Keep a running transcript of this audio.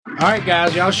All right,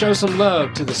 guys, y'all show some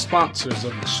love to the sponsors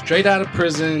of the Straight Outta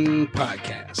Prison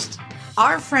podcast.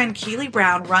 Our friend Keely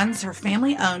Brown runs her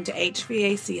family-owned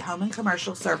HVAC home and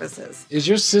commercial services. Is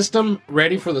your system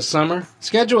ready for the summer?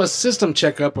 Schedule a system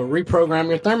checkup or reprogram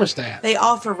your thermostat. They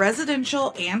offer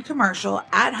residential and commercial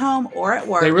at home or at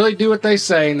work. They really do what they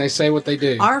say, and they say what they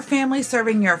do. Our family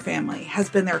serving your family has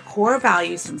been their core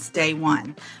value since day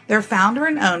one. Their founder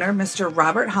and owner, Mr.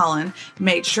 Robert Holland,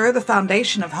 made sure the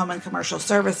foundation of home and commercial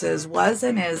services was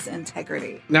and is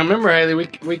integrity. Now, remember, Haley,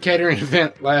 we catered an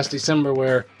event last December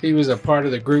where he was a part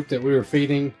of the group that we were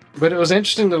feeding. But it was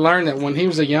interesting to learn that when he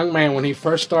was a young man, when he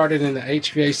first started in the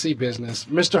HVAC business,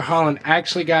 Mr. Holland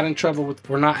actually got in trouble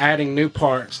for not adding new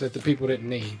parts that the people didn't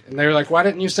need. And they were like, "Why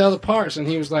didn't you sell the parts?" And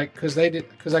he was like, "Because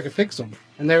I could fix them."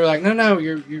 And they were like, "No,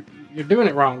 you're doing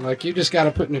it wrong. Like, you just got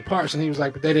to put new parts." And he was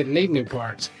like, "But they didn't need new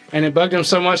parts." And it bugged him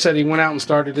so much that he went out and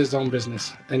started his own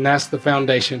business. And that's the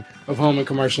foundation of home and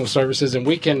commercial services. And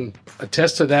we can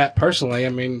attest to that personally. I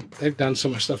mean, they've done so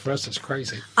much stuff for us. It's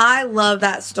crazy. I love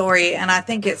that story. And I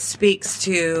think it speaks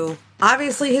to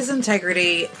obviously his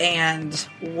integrity and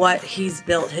what he's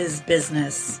built his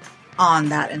business on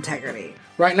that integrity.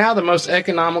 Right now, the most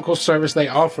economical service they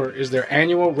offer is their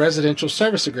annual residential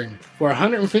service agreement. For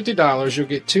 $150, you'll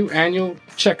get 2 annual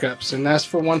checkups, and that's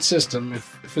for one system.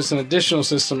 If it's an additional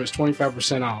system, it's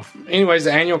 25% off. Anyways,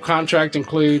 the annual contract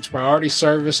includes priority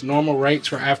service, normal rates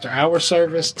for after-hour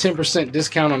service, 10%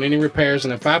 discount on any repairs,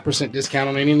 and a 5% discount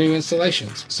on any new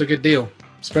installations. It's a good deal,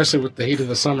 especially with the heat of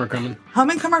the summer coming. Home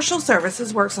and Commercial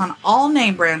Services works on all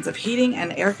name brands of heating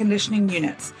and air conditioning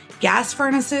units, gas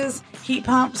furnaces, heat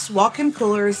pumps, walk-in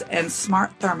coolers, and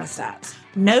smart thermostats.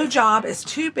 No job is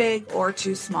too big or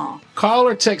too small. Call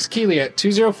or text Keely at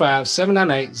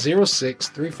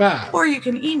 205-798-0635. Or you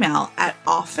can email at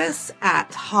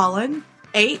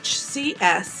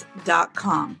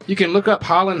office@hollandhcs.com. You can look up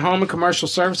Holland Home and Commercial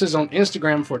Services on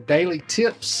Instagram for daily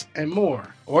tips and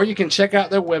more. Or you can check out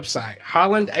their website,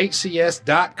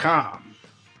 hollandhcs.com.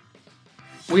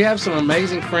 We have some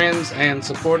amazing friends and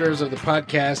supporters of the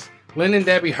podcast, Lynn and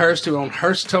Debbie Hurst, who own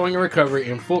Hurst Towing and Recovery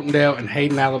in Fultondale and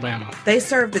Hayden, Alabama. They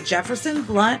serve the Jefferson,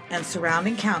 Blount, and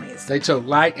surrounding counties. They tow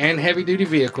light and heavy-duty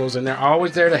vehicles, and they're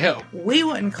always there to help. We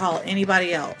wouldn't call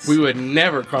anybody else. We would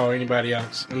never call anybody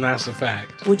else, and that's a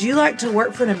fact. Would you like to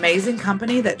work for an amazing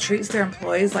company that treats their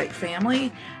employees like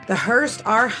family? The Hurst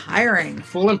are hiring.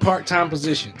 Full and part-time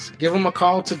positions. Give them a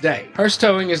call today. Hurst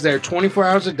Towing is there 24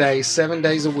 hours a day, 7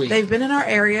 days a week. They've been in our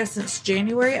area since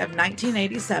January of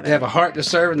 1987. They have a heart to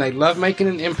serve, and they love making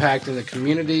an impact in the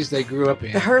communities they grew up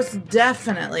in. The Hursts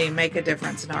definitely make a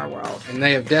difference in our world. And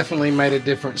they have definitely made a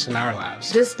difference in our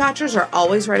lives. Dispatchers are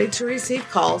always ready to receive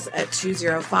calls at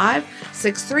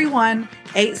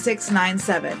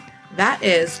 205-631-8697. That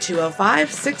is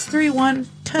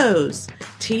 205-631-TOWS.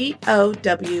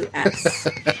 TOWS.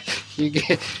 You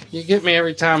get me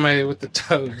every time with the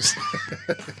toes.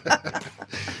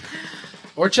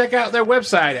 Or check out their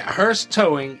website at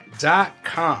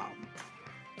hursttowing.com.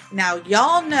 Now,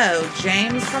 y'all know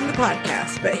James from the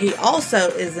podcast, but he also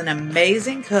is an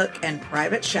amazing cook and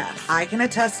private chef. I can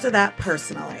attest to that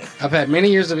personally. I've had many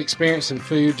years of experience in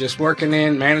food, just working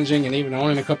in, managing, and even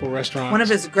owning a couple restaurants. One of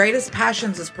his greatest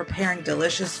passions is preparing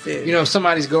delicious food. You know, if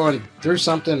somebody's going through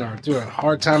something or through a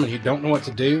hard time and you don't know what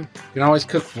to do, you can always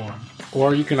cook for them.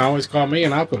 Or you can always call me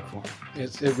and I'll cook for them.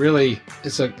 It's a great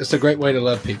way to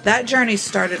love people. That journey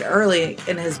started early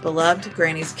in his beloved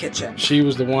Granny's kitchen. She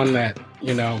was the one that,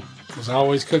 was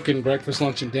always cooking breakfast,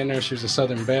 lunch, and dinner. She was a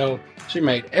Southern belle. She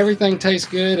made everything taste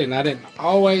good, and I didn't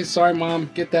always, sorry, Mom,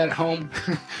 get that at home.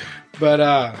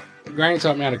 But Granny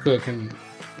taught me how to cook, and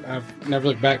I've never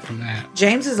looked back from that.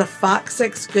 James is a Fox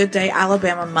 6 Good Day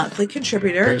Alabama monthly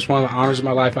contributor. It's one of the honors of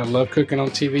my life. I love cooking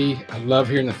on TV. I love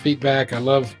hearing the feedback. I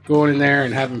love going in there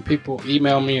and having people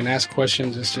email me and ask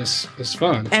questions. It's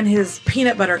fun. And his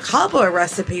peanut butter cobbler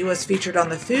recipe was featured on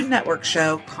the Food Network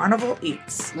show Carnival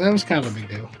Eats. That was kind of a big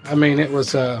deal. I mean, it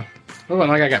was... It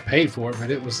wasn't like I got paid for it, but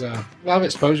it was a lot of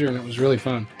exposure, and it was really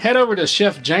fun. Head over to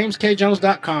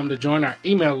chefjameskjones.com to join our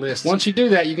email list. Once you do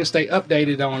that, you can stay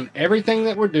updated on everything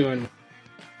that we're doing.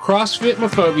 CrossFit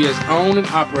Mophobia is owned and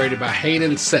operated by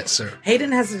Hayden Setzer.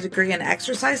 Hayden has a degree in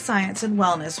exercise science and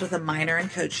wellness with a minor in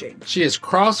coaching. She is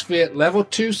CrossFit Level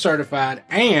 2 certified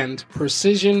and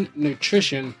Precision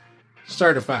Nutrition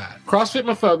certified. CrossFit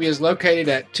Mophobia is located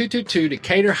at 222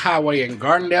 Decatur Highway in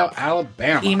Gardendale,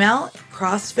 Alabama. Email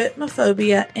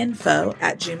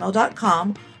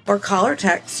crossfitmophobiainfo@gmail.com or call or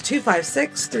text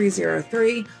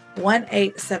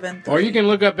 256-303-1873. Or you can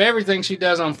look up everything she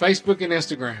does on Facebook and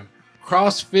Instagram.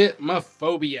 CrossFit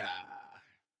Mophobia.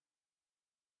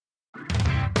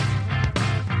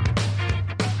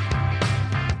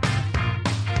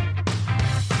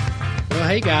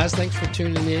 Hey guys, thanks for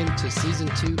tuning in to Season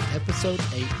 2, Episode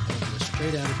 8 of the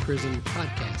Straight Out of Prison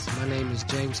podcast. My name is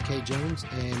James K. Jones,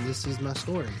 and this is my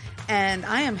story. And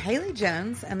I am Haley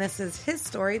Jones, and this is his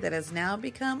story that has now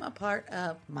become a part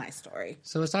of my story.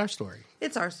 So it's our story.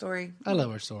 It's our story. I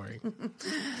love our story.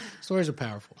 Stories are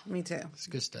powerful. Me too. It's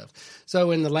good stuff.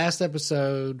 So in the last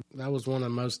episode, that was one of the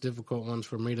most difficult ones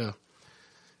for me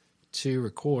to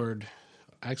record.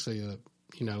 Actually,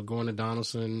 going to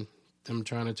Donaldson, them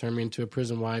trying to turn me into a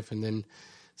prison wife, and then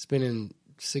spending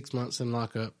 6 months in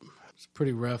lockup. It's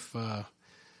pretty rough.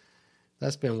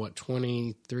 That's been,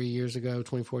 24 years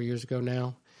ago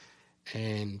now.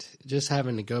 And just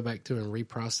having to go back to and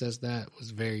reprocess that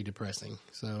was very depressing.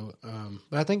 So,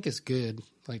 but I think it's good,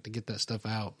 to get that stuff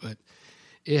out. But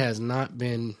it has not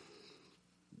been,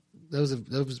 those have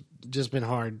just been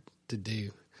hard to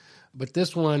do. But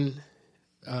this one,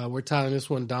 we're titling this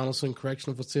one Donaldson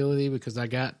Correctional Facility because I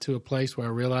got to a place where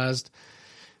I realized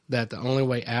that the only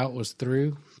way out was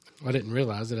through. I didn't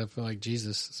realize it. I feel like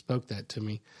Jesus spoke that to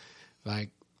me. I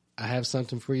have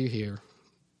something for you here.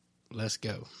 Let's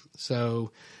go.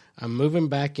 So I'm moving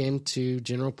back into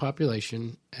general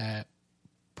population at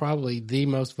probably the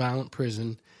most violent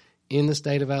prison in the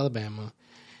state of Alabama.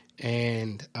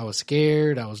 And I was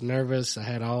scared. I was nervous. I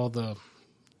had all the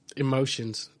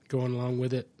emotions going along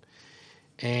with it.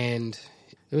 And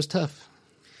it was tough.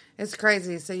 It's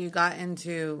crazy. So you got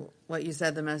into what you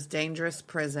said, the most dangerous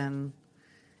prison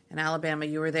in Alabama.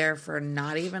 You were there for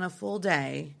not even a full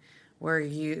day.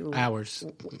 Hours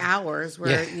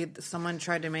where someone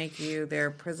tried to make you their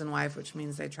prison wife, which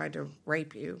means they tried to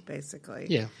rape you, basically.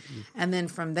 Yeah. And then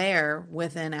from there,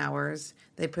 within hours,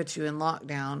 they put you in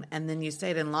lockdown, and then you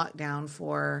stayed in lockdown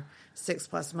for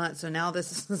 6+ months. So now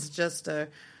this is just a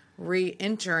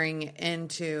re-entering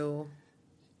into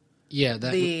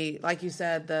like you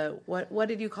said, what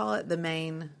did you call it? The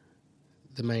main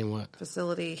what?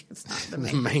 Facility. It's not the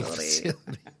main facility.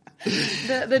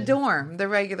 The dorm, the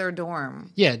regular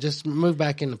dorm. Yeah, just move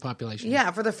back into population.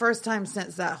 Yeah, for the first time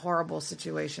since that horrible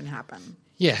situation happened.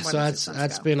 Yeah, so I'd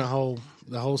spent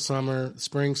the whole summer,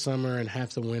 spring, summer, and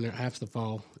half the winter, half the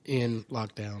fall in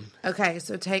lockdown. Okay,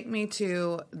 so take me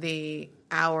to the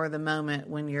moment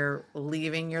when you're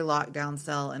leaving your lockdown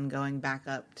cell and going back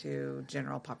up to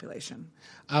general population.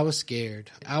 I was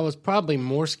scared. I was probably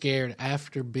more scared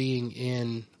after being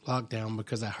in lockdown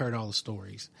because I heard all the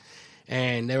stories.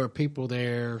 And there were people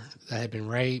there that had been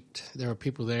raped. There were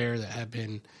people there that had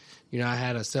been, I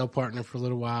had a cell partner for a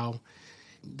little while.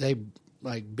 They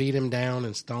beat him down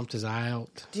and stomped his eye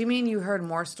out. Do you mean you heard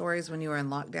more stories when you were in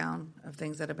lockdown of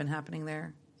things that have been happening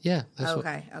there? Yeah.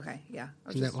 Okay, yeah.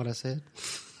 Isn't that what I said?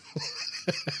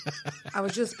 I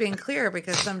was just being clear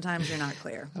because sometimes you're not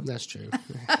clear. That's true.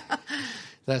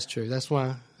 That's true. That's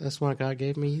why God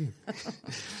gave me you.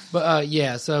 But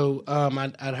so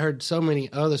I'd heard so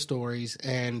many other stories,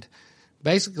 and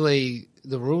basically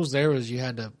the rules there was you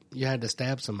had to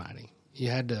stab somebody.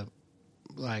 You had to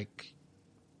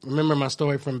remember my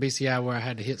story from BCI where I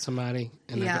had to hit somebody,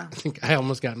 and I think I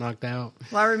almost got knocked out.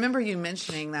 Well, I remember you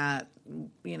mentioning that.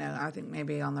 I think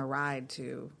maybe on the ride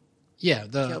to. Yeah,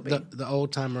 the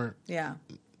old timer. Yeah.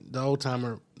 The old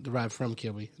timer, the ride from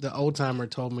Kilby. The old timer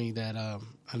told me that I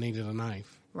needed a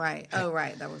knife. Right. Oh,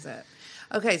 right. That was it.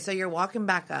 Okay, so you're walking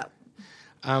back up.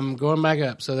 I'm going back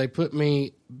up. So they put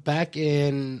me back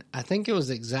in, I think it was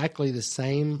exactly the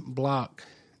same block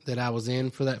that I was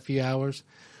in for that few hours.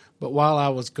 But while I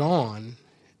was gone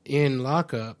in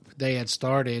lockup, they had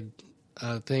started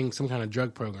some kind of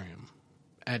drug program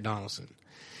at Donaldson.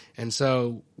 And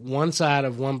so one side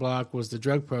of one block was the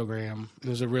drug program. It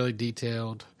was a really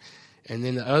detailed. And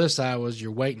then the other side was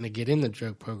you're waiting to get in the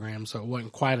drug program, so it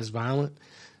wasn't quite as violent.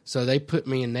 So they put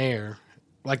me in there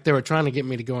like they were trying to get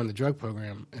me to go in the drug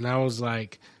program. And I was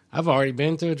like, I've already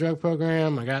been through a drug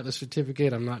program. I got the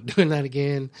certificate. I'm not doing that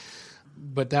again.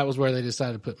 But that was where they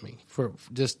decided to put me, for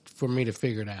me to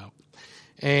figure it out.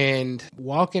 And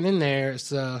walking in there,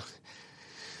 it's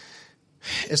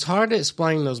hard to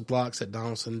explain those blocks at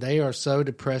Donaldson. They are so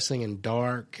depressing and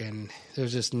dark, and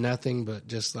there's just nothing but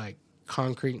just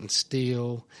concrete and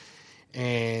steel.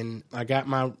 And I got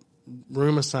my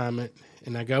room assignment,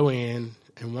 and I go in,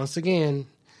 and once again,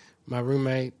 my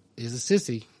roommate is a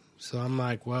sissy. So I'm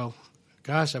like, well,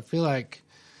 gosh, I feel like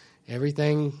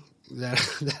everything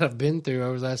that I've been through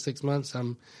over the last 6 months,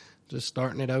 I'm just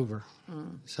starting it over.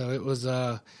 So it was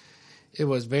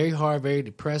very hard, very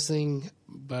depressing,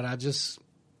 but I just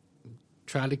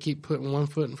tried to keep putting one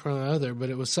foot in front of the other. But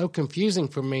it was so confusing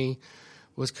for me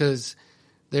was because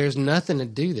there's nothing to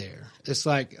do there. It's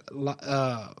like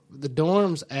the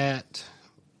dorms at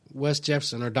West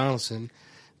Jefferson or Donaldson,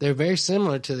 they're very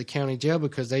similar to the county jail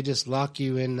because they just lock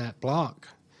you in that block.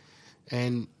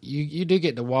 And you do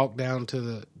get to walk down to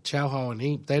the chow hall and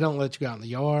eat. They don't let you go out in the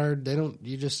yard.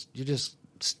 You're just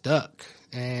stuck.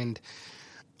 And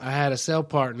I had a cell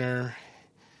partner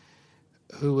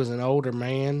who was an older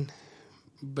man,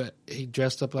 but he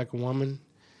dressed up like a woman.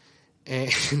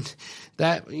 And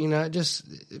that,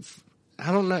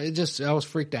 I don't know, I was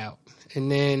freaked out.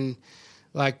 And then,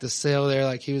 like, the cell there,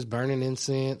 like, he was burning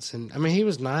incense. And, I mean, he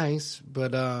was nice,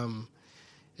 but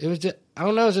it was just, I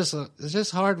don't know, it was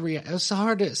just hard. It was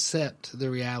hard to accept the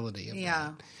reality of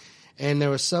that. And there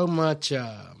was so much,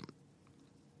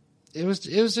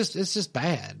 it's just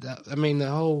bad. I mean,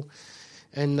 the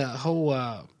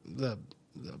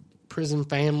prison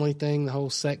family thing, the whole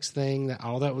sex thing,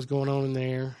 all that was going on in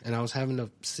there, and I was having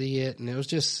to see it, and it was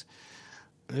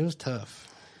tough.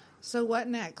 So what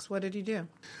next? What did you do?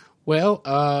 Well,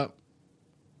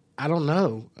 I don't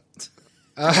know.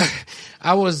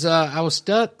 I was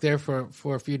stuck there for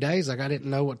a few days. Like, I didn't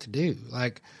know what to do.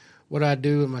 Like, what do I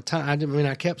do with my time?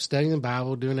 I kept studying the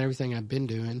Bible, doing everything I've been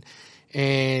doing,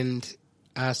 and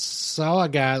I saw a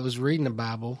guy that was reading the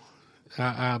Bible.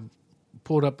 I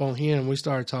pulled up on him. We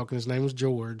started talking. His name was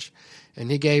George,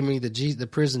 and he gave me the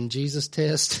prison Jesus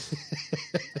test.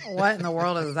 What in the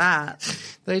world is that?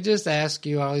 They just ask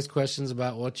you all these questions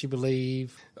about what you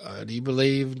believe. Do you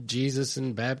believe Jesus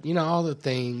and baptism? All the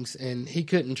things. And he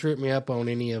couldn't trip me up on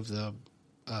any of the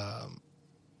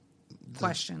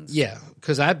questions. Yeah,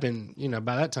 because I'd been,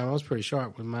 by that time I was pretty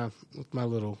sharp with my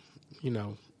little,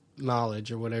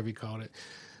 knowledge or whatever you called it.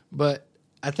 But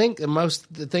I think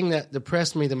the thing that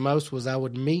depressed me the most was I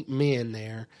would meet men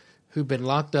there who'd been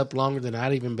locked up longer than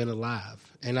I'd even been alive.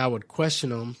 And I would question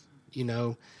them,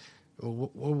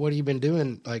 what have you been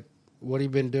doing? Like, what have you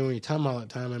been doing your time all that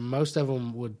time? And most of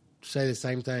them would say the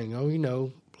same thing.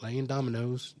 Oh, playing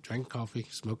dominoes, drinking coffee,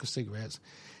 smoking cigarettes.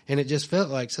 And it just felt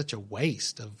like such a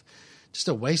waste of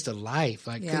life.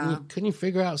 Like, couldn't you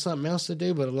figure out something else to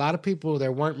do? But a lot of people,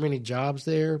 there weren't many jobs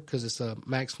there because it's a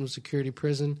maximum security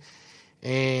prison.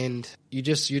 And you're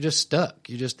just stuck.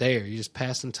 You're just there. You're just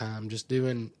passing time, just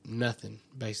doing nothing,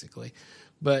 basically.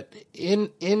 But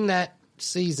in that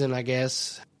season, I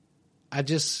guess, I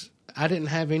didn't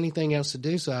have anything else to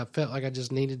do, so I felt like I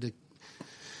just needed to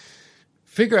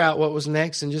figure out what was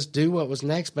next and just do what was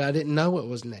next, but I didn't know what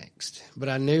was next. But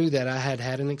I knew that I had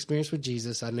an experience with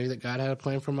Jesus. I knew that God had a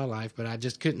plan for my life, but I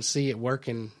just couldn't see it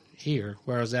working here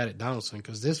where I was at Donaldson,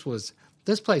 because this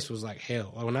place was like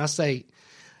hell. When I say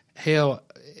hell,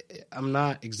 I'm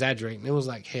not exaggerating. It was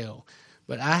like hell.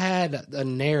 But I had a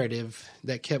narrative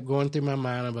that kept going through my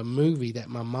mind of a movie that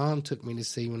my mom took me to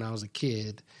see when I was a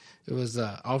kid. It was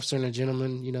Officer and a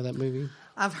Gentleman. You know that movie?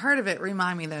 I've heard of it.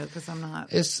 Remind me, though, because I'm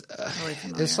not really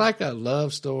familiar. It's like a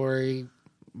love story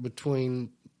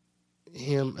between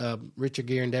him, Richard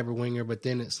Gere and Deborah Winger, but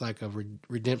then it's like a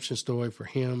redemption story for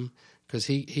him because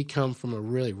he come from a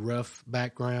really rough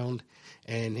background,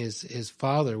 and his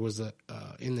father was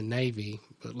in the Navy,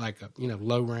 but like a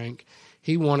low rank.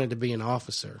 He wanted to be an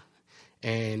officer,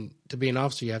 and to be an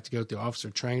officer, you have to go through officer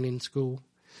training school.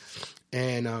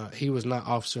 And he was not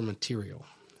officer material.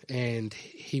 And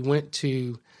he went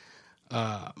to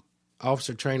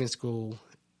officer training school,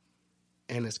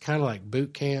 and it's kind of like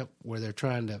boot camp where they're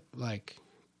trying to, like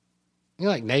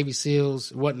Navy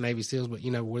SEALs. It wasn't Navy SEALs, but,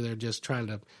 where they're just trying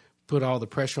to put all the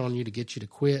pressure on you to get you to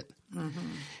quit. Mm-hmm.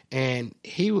 And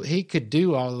he could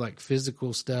do all like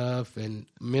physical stuff and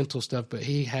mental stuff, but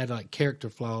he had like character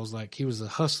flaws. Like he was a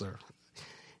hustler,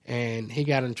 and he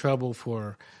got in trouble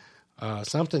for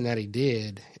something that he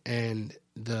did, and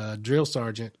the drill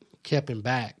sergeant kept him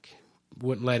back,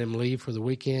 wouldn't let him leave for the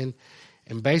weekend,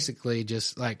 and basically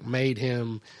just like made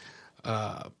him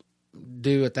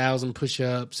do 1,000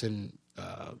 push-ups and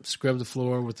scrub the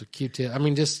floor with a Q-tip. I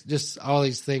mean, just all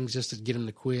these things just to get him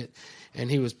to quit. And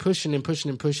he was pushing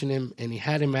him, and he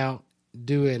had him out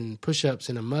doing push-ups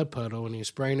in a mud puddle, and he was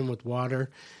spraying him with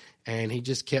water, and he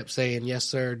just kept saying, "Yes,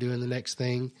 sir," doing the next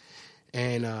thing.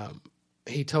 And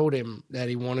he told him that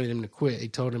he wanted him to quit. He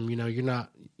told him,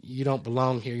 you don't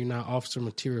belong here. You're not officer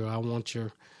material. I want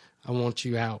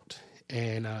you out.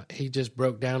 And he just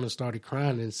broke down and started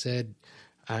crying and said,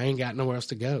 "I ain't got nowhere else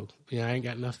to go. I ain't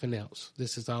got nothing else.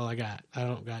 This is all I got. I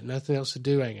don't got nothing else to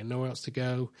do. I ain't got nowhere else to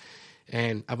go."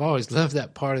 And I've always loved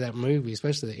that part of that movie,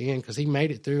 especially the end, because he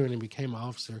made it through and he became an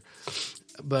officer.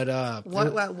 But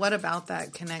what about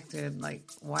that connected? Like,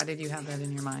 why did you have that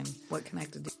in your mind? What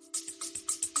connected?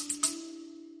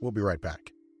 We'll be right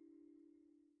back.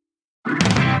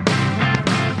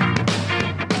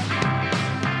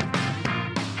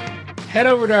 Head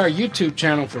over to our YouTube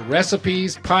channel for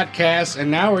recipes, podcasts,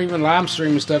 and now we're even live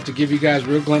streaming stuff to give you guys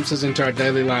real glimpses into our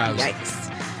daily lives.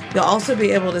 Yikes. You'll also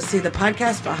be able to see the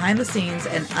podcast behind the scenes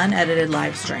and unedited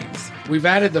live streams. We've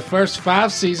added the first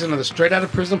 5 seasons of the Straight Outta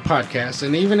Prison podcast,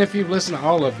 and even if you've listened to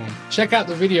all of them, check out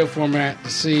the video format to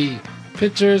see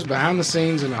pictures, behind the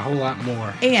scenes, and a whole lot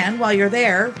more. And while you're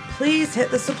there, please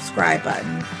hit the subscribe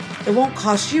button. It won't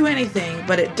cost you anything,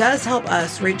 but it does help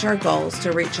us reach our goals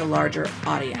to reach a larger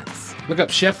audience. Look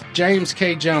up Chef James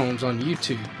K. Jones on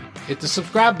YouTube. Hit the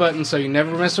subscribe button so you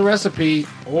never miss a recipe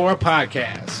or a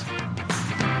podcast.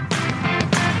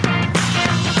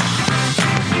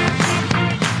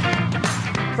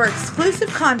 For exclusive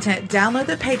content, download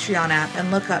the Patreon app and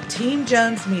look up Team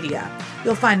Jones Media.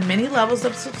 You'll find many levels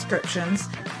of subscriptions,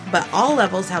 but all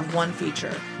levels have one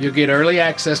feature. You'll get early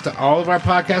access to all of our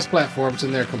podcast platforms,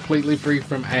 and they're completely free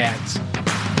from ads.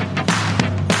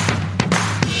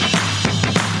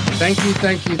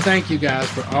 Thank you guys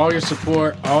for all your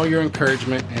support, all your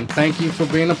encouragement, and thank you for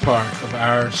being a part of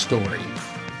our story.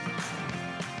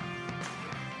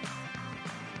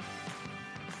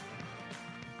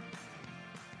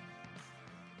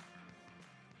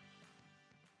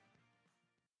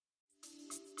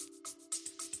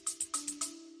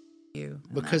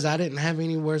 Because I didn't have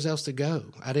anywhere else to go.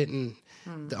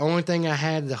 The only thing I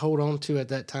had to hold on to at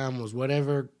that time was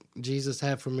whatever Jesus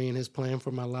had for me and his plan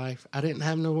for my life. I didn't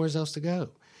have nowhere else to go.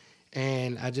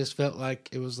 And I just felt like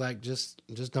it was like, just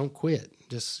don't quit.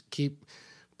 Just keep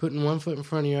putting one foot in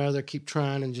front of your other, keep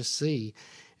trying and just see.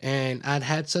 And I'd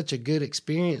had such a good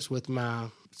experience with my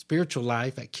spiritual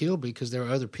life at Kilby because there were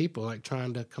other people like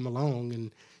trying to come along.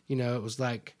 And, you know, it was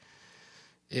like,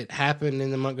 it happened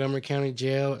in the Montgomery County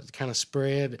Jail. It kind of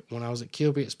spread. When I was at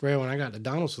Kilby, it spread. When I got to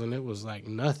Donaldson, it was like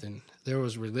nothing. There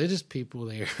was religious people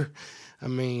there. I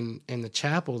mean, and the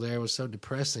chapel there was so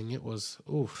depressing. It was,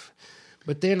 oof.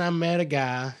 But then I met a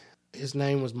guy. His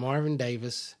name was Marvin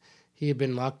Davis. He had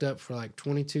been locked up for like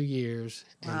 22 years.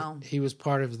 Wow. And he was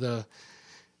part of the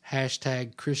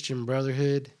hashtag Christian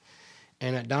Brotherhood.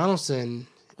 And at Donaldson...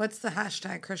 What's the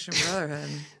hashtag Christian Brotherhood?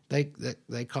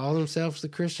 They call themselves the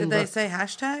Christian. Did they say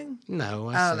hashtag?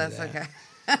 No. That's okay.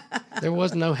 There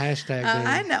was no hashtag.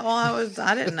 I know. Well,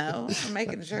 I didn't know. I'm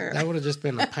making sure. That would have just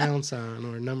been a pound sign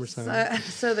or a number sign.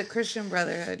 So the Christian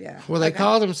Brotherhood, yeah. Well, they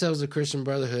called themselves the Christian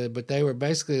Brotherhood, but they were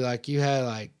basically like you had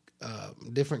like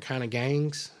different kind of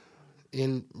gangs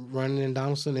running in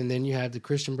Donaldson, and then you had the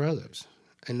Christian Brothers,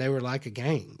 and they were like a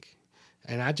gang.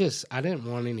 And I didn't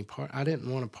want any part. I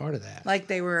didn't want a part of that. Like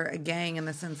they were a gang in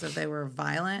the sense that they were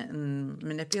violent and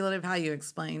manipulative. How you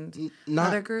explained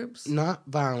other groups? Not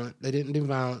violent. They didn't do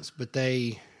violence, but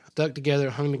they stuck together,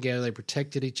 hung together. They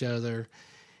protected each other,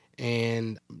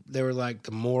 and they were like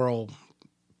the moral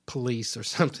police or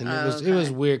something. It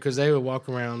was weird because they would walk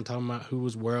around talking about who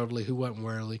was worldly, who wasn't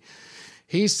worldly.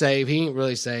 He's saved. He ain't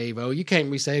really saved. Oh, you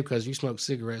can't be saved because you smoke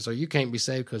cigarettes, or you can't be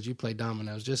saved because you play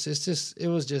dominoes. It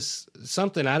was just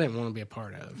something I didn't want to be a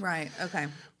part of. Right. Okay.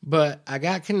 But I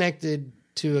got connected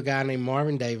to a guy named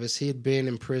Marvin Davis. He had been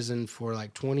in prison for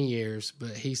like 20 years,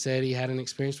 but he said he had an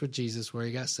experience with Jesus where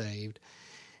he got saved,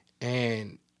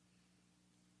 and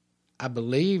I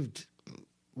believed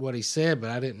what he said,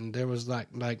 but I didn't. There was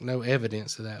like no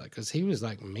evidence of that because he was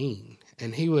like mean,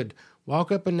 and he would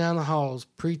walk up and down the halls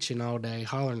preaching all day,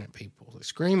 hollering at people, like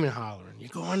screaming, hollering, "You're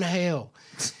going to hell."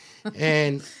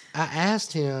 And I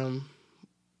asked him,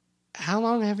 "How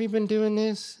long have you been doing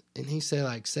this?" And he said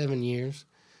like 7 years.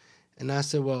 And I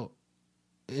said, "Well,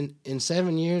 in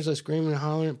 7 years of screaming and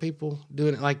hollering at people,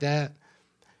 doing it like that,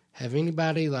 have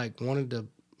anybody like wanted to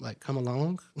like come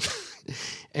along?"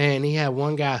 And he had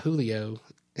one guy, Julio,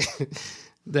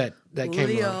 that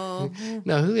came along.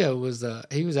 No, Julio was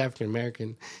he was African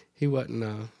American. He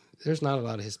wasn't. There's not a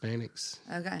lot of Hispanics.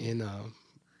 Okay.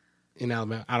 In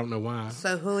Alabama, I don't know why.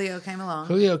 So Julio came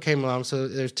along. So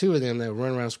there's two of them that would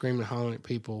run around screaming and hollering at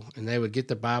people, and they would get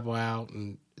the Bible out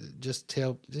and just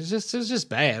tell. It was just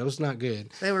bad. It was not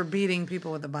good. They were beating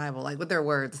people with the Bible, like with their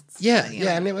words. Yeah,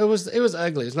 and it was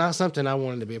ugly. It's not something I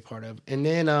wanted to be a part of. And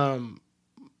then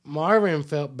Marvin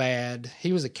felt bad.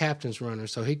 He was a captain's runner,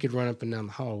 so he could run up and down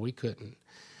the hall. We couldn't.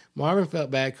 Marvin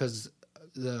felt bad because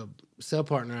the cell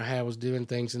partner I had was doing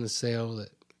things in the cell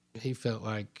that he felt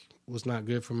like was not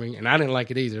good for me, and I didn't like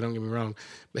it either. Don't get me wrong,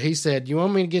 but he said, "You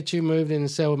want me to get you moved in the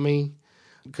cell with me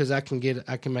because I can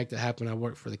make that happen. I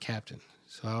work for the captain."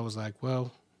 So I was like,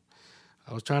 "Well,"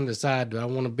 I was trying to decide: do I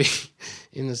want to be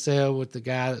in the cell with the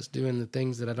guy that's doing the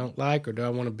things that I don't like, or do I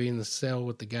want to be in the cell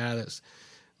with the guy that's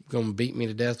going to beat me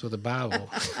to death with a Bible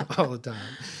all the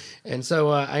time? And so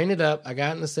I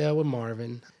got in the cell with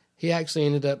Marvin. He actually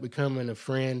ended up becoming a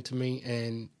friend to me,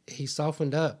 and he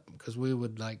softened up because we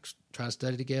would like try to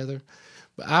study together.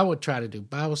 But I would try to do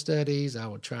Bible studies. I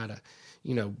would try to,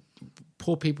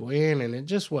 pull people in, and it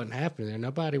just wasn't happening there.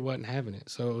 Nobody wasn't having it.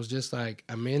 So it was just like,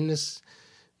 I'm in this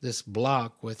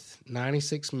block with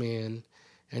 96 men,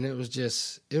 and it was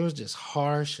just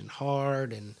harsh and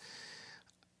hard, and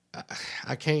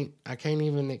I can't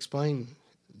even explain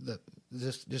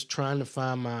just trying to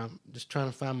find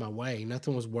my way.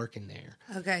 Nothing was working there.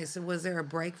 Okay, so was there a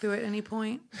breakthrough at any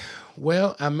point?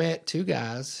 Well, I met two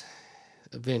guys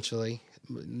eventually,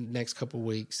 next couple of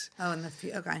weeks. Oh,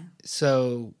 okay.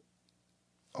 So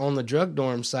on the drug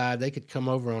dorm side, they could come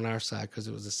over on our side because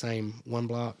it was the same one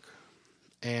block.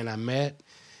 And I met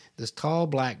this tall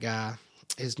black guy.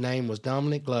 His name was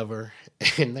Dominic Glover,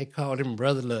 and they called him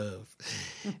Brother Love.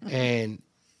 And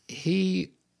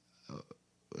he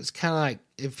was kind of like,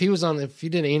 if you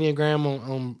did an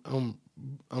Enneagram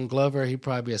on Glover, he'd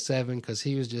probably be a 7 because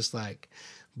he was just like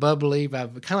bubbly,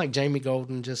 kind of like Jamie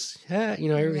Golden, just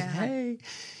everything. Yeah. Hey.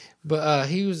 But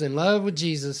he was in love with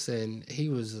Jesus, and he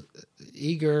was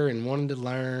eager and wanted to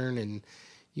learn, and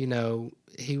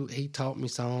he taught me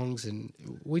songs, and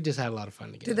we just had a lot of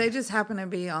fun together. Did they just happen to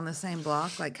be on the same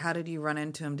block? Like, how did you run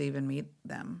into them to even meet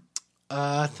them?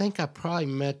 I think I probably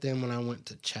met them when I went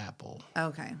to chapel.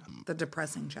 Okay, the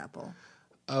depressing chapel.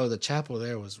 Oh, the chapel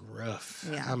there was rough.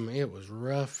 Yeah, I mean, it was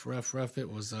rough.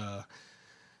 It was.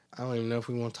 I don't even know if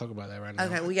we want to talk about that right now.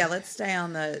 Okay, well, yeah, let's stay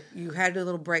on you had a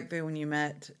little breakthrough when you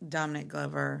met Dominic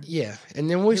Glover. Yeah, and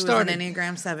then we started. Was an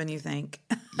Enneagram 7, you think?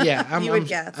 Yeah, you would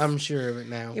guess. I'm sure of it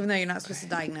now. Even though you're not supposed to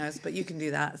diagnose, but you can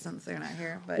do that since they're not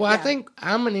here. But well, yeah. I think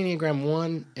I'm an Enneagram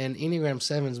 1, and Enneagram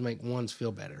 7s make 1s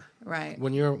feel better. Right.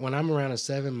 When I'm around a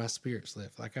 7, my spirits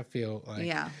lift. Like I feel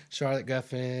like Charlotte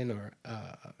Guffin or.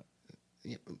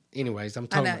 Anyways, I'm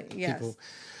talking about people.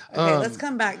 Okay, let's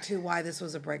come back to why this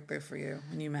was a breakthrough for you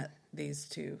when you met these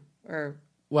two. Or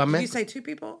did you say 2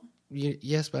 people?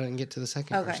 Yes, but I didn't get to the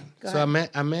second person. Go so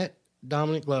ahead. I met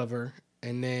Dominic Glover,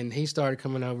 and then he started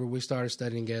coming over. We started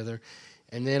studying together,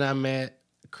 and then I met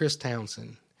Chris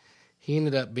Townsend. He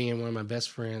ended up being one of my best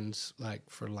friends, like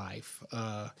for life.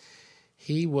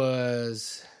 He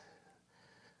was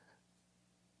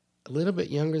a little bit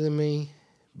younger than me,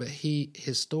 but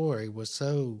his story was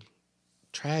so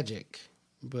tragic.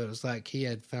 But it was like he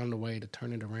had found a way to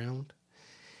turn it around.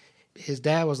 His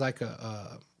dad was like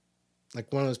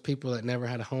like one of those people that never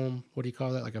had a home. What do you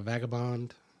call that? Like a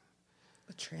vagabond?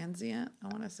 A transient, I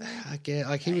want to say. I get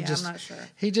like he would just. I'm not sure.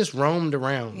 He just roamed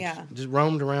around. Yeah. Just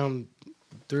roamed around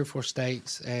 3 or 4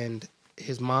 states, and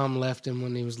his mom left him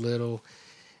when he was little,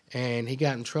 and he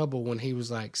got in trouble when he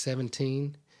was like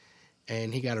 17,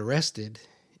 and he got arrested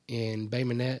in Bay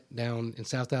Minette down in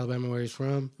South Alabama where he's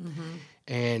from,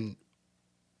 and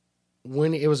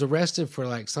when it was arrested for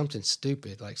like something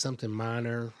stupid, like something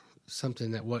minor,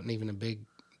 something that wasn't even a big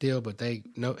deal, but he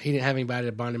didn't have anybody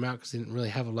to bond him out because he didn't really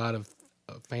have a lot of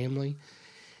family,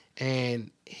 and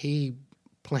he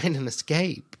planned an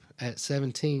escape at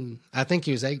 17. I think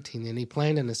he was 18 then. He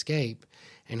planned an escape,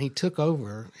 and he took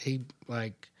over. He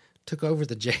took over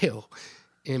the jail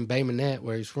in Bay Minette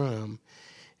where he's from,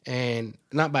 and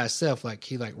not by himself. Like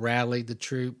he rallied the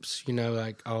troops,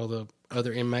 like all the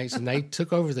other inmates, and they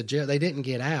took over the jail. They didn't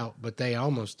get out, but they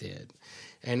almost did,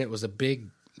 and it was a big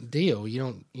deal.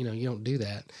 You don't do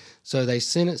that. So they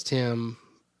sentenced him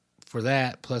for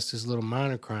that plus his little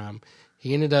minor crime.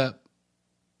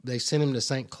 They sent him to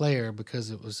St. Clair because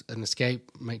it was an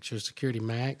escape, make sure security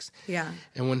max. Yeah.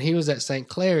 And when he was at St.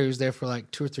 Clair, he was there for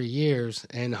like 2 or 3 years,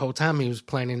 and the whole time he was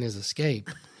planning his escape.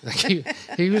 Like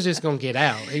he was just going to get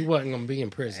out. He wasn't going to be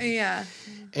in prison. Yeah.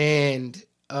 And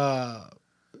I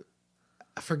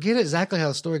forget exactly how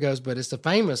the story goes, but it's the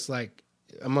famous, like,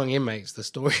 among inmates, the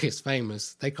story is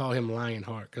famous. They call him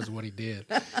Lionheart because of what he did.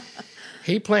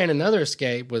 He planned another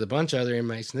escape with a bunch of other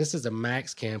inmates, and this is a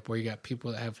max camp where you got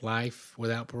people that have life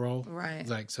without parole. Right.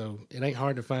 Like, so it ain't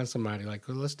hard to find somebody like,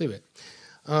 well, let's do it.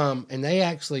 And they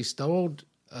actually stole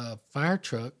a fire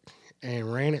truck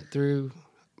and ran it through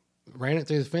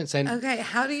the fence. And okay,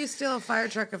 how do you steal a fire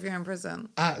truck if you're in prison?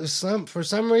 For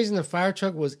some reason, the fire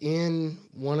truck was in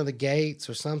one of the gates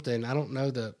or something. I don't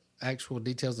know the actual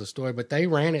details of the story, but they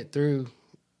ran it through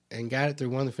and got it through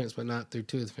one of the fences, but not through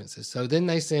 2 of the fences. So then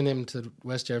they sent him to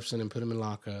West Jefferson and put him in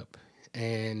lockup.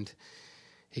 And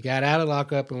he got out of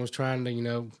lockup and was trying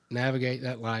to, navigate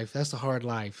that life. That's a hard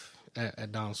life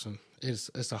at Donaldson.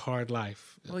 It's a hard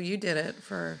life. Well, you did it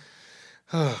for...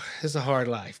 Oh, it's a hard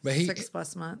life. But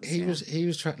 6+ months. He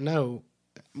was trying... No,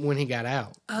 when he got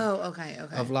out. Oh, okay.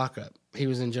 Of lockup. He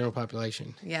was in general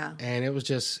population. Yeah. And it was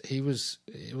just... It was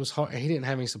hard. He didn't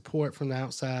have any support from the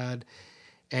outside.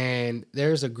 And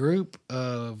there's a group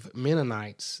of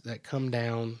Mennonites that come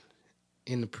down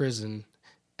in the prison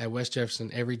at West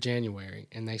Jefferson every January,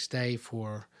 and they stay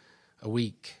for a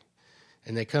week.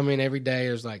 And they come in every day.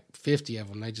 There's like 50 of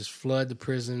them. They just flood the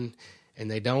prison,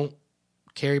 and they don't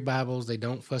carry Bibles. They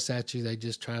don't fuss at you. They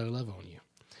just try to love on you.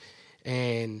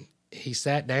 And he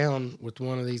sat down with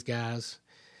one of these guys,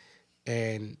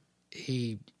 and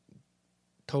he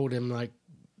told him like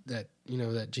that,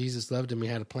 that Jesus loved him. He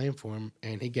had a plan for him,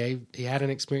 and he had an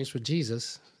experience with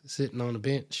Jesus sitting on a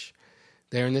bench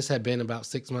there. And this had been about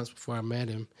 6 months before I met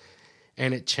him,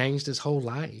 and it changed his whole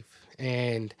life.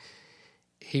 And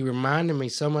he reminded me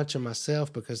so much of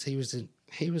myself because he was in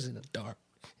a dark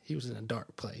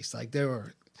place. Like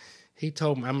he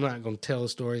told me, I'm not going to tell the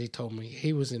story. He told me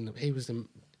he was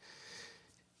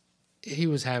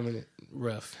having it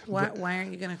rough. Why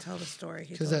aren't you going to tell the story?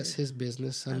 Because that's his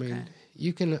business. I mean,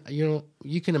 you can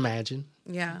imagine.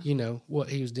 Yeah. What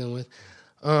he was dealing with.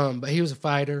 But he was a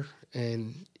fighter,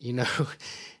 and he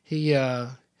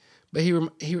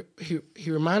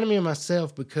reminded me of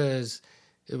myself because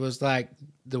it was like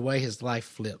the way his life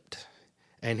flipped,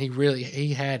 and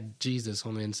he had Jesus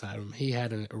on the inside of him. He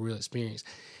had a real experience,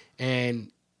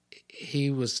 and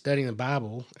he was studying the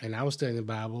Bible, and I was studying the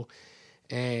Bible.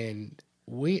 And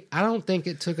I don't think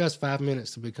it took us 5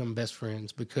 minutes to become best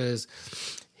friends because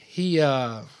he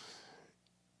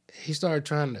started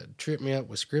trying to trip me up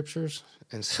with scriptures.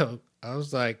 And so I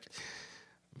was like,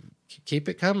 keep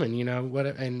it coming,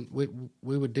 whatever. And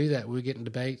we would do that. We would get in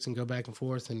debates and go back and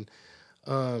forth. And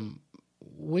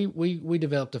we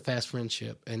developed a fast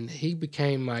friendship. And he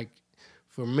became like,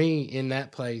 for me in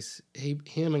that place,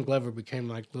 him and Glover became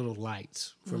like little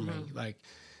lights for me. Like,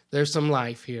 there's some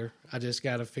life here. I just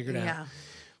got to figure it out.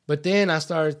 But then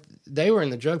they were in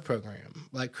the drug program.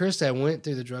 Like Chris had went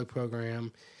through the drug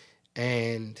program,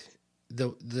 and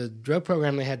the drug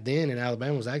program they had then in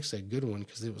Alabama was actually a good one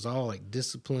because it was all like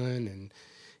discipline, and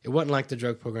it wasn't like the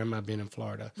drug program I've been in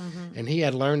Florida. And he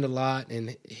had learned a lot,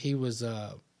 and he was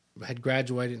had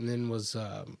graduated and then was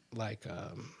like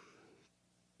a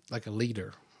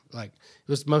leader. Like it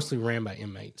was mostly ran by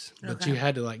inmates, but you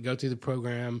had to like go through the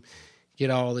program, get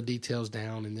all the details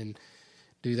down, and then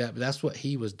do that. But that's what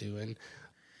he was doing.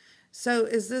 So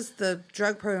is this the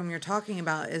drug program you're talking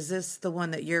about? Is this the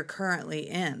one that you're currently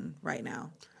in right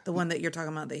now? The one that you're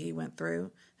talking about that he went through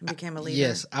and became a leader?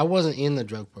 Yes, I wasn't in the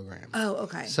drug program. Oh,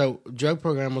 okay. So drug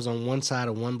program was on one side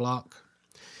of one block,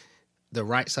 the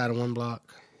right side of one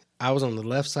block. I was on the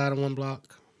left side of one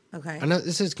block. Okay. I know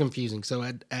this is confusing. So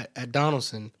at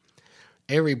Donaldson,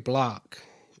 every block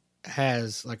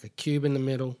has like a cube in the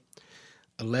middle,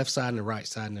 a left side and a right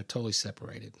side, and they're totally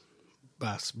separated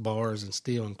by bars and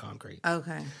steel and concrete.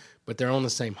 Okay. But they're on the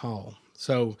same hall.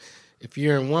 So if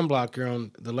you're in one block, you're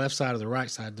on the left side or the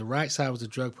right side. The right side was the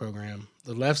drug program.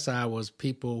 The left side was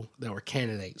people that were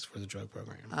candidates for the drug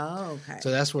program. Oh, okay.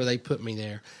 So that's where they put me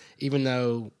there, even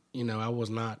though, I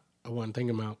wasn't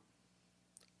thinking about,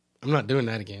 I'm not doing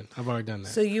that again. I've already done that.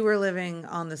 So you were living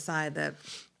on the side that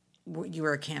you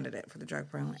were a candidate for the drug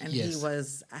program, and Yes.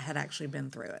 he had actually been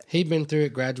through it. He'd been through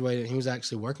it, graduated, and he was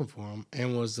actually working for him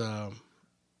and was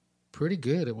pretty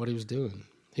good at what he was doing.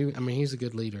 He's a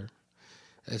good leader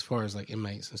as far as like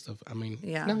inmates and stuff.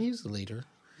 No, he's a leader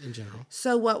in general.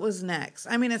 So what was next?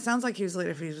 It sounds like he was a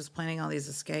leader if he was planning all these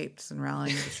escapes and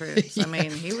rallying the troops. Yeah.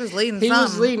 He was leading He some.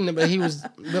 was leading it,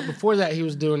 but before that, he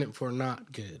was doing it for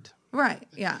not good. Right,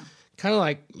 yeah. Kind of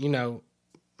like,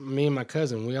 me and my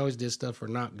cousin, we always did stuff for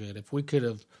not good. If we could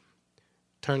have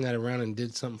turned that around and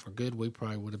did something for good, we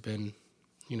probably would have been,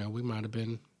 we might have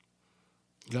been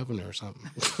governor or something.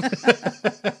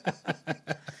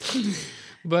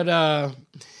 But,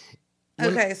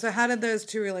 okay, so how did those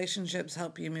two relationships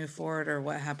help you move forward, or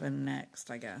what happened next,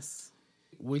 I guess?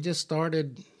 We just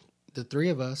started, the three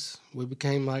of us, we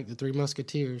became like the Three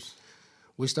Musketeers.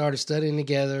 We started studying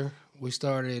together. We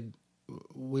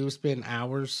would spend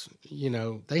hours,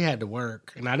 they had to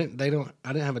work, and I didn't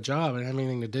have a job. I didn't have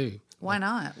anything to do. Why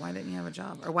not? Why didn't you have a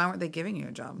job? Or why weren't they giving you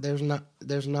a job?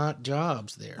 There's not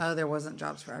jobs there. Oh, there wasn't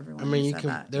jobs for everyone.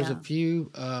 There's a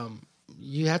few,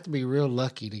 you have to be real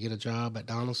lucky to get a job at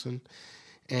Donaldson.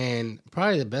 And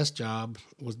probably the best job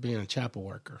was being a chapel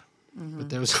worker. Mm-hmm. But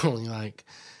there was only I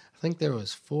think there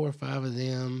was 4 or 5 of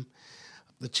them.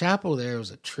 The chapel there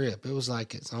was a trip. It was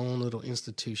like its own little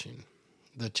institution.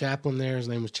 The chaplain there, his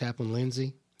name was Chaplain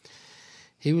Lindsay.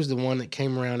 He was the one that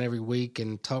came around every week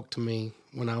and talked to me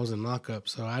when I was in lockup,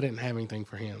 so I didn't have anything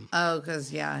for him. Oh, because,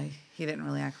 he didn't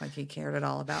really act like he cared at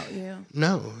all about you.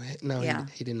 No, yeah.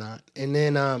 he did not. And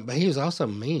then, but he was also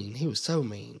mean. He was so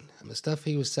mean. The stuff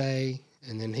he would say,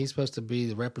 and then he's supposed to be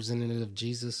the representative of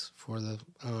Jesus for the.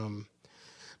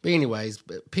 But anyways,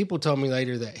 people told me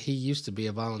later that he used to be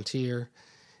a volunteer,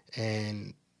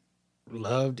 and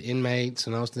loved inmates,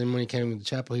 and also then when he came to the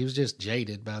chapel, he was just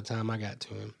jaded by the time I got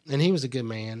to him. And he was a good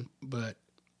man, but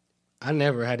I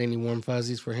never had any warm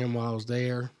fuzzies for him while I was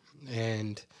there.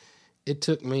 And it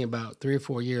took me about 3 or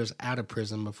 4 years out of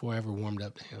prison before I ever warmed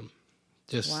up to him.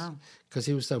 Just because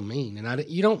he was so mean. And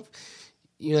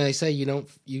they say you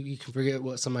can forget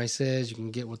what somebody says, you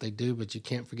can get what they do, but you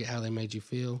can't forget how they made you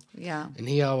feel. Yeah. And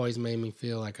he always made me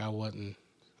feel like I wasn't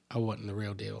the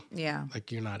real deal. Yeah. Like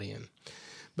you're not in.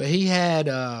 But he had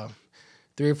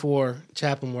 3 or 4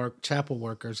 chapel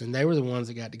workers, and they were the ones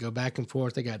that got to go back and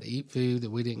forth. They got to eat food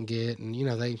that we didn't get, and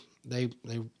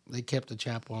they kept the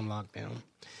chapel on lockdown.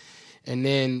 And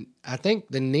then I think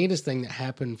the neatest thing that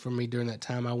happened for me during that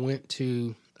time, I went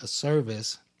to a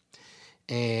service,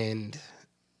 and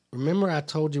remember I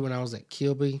told you when I was at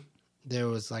Kilby, there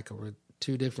was like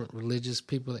 2 different religious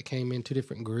people that came in, 2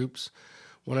 different groups.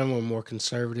 One of them were more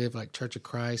conservative, like Church of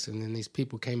Christ, and then these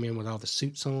people came in with all the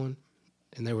suits on,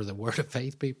 and they were the Word of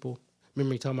Faith people.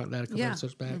 Remember me talking about that a couple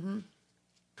episodes back? Mm-hmm.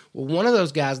 Well, one of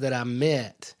those guys that I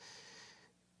met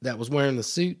that was wearing the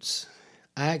suits,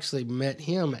 I actually met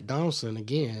him at Donaldson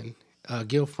again.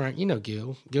 Gil Frank, you know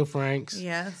Gil Franks,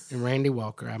 yes, and Randy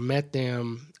Walker. I met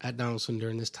them at Donaldson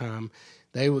during this time.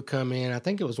 They would come in. I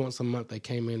think it was once a month they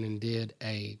came in and did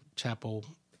a chapel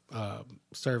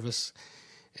service.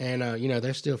 And,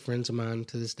 they're still friends of mine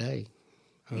to this day,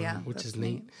 which is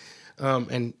neat.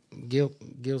 And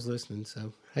Gil's listening,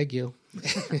 so hey, Gil.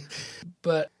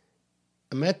 But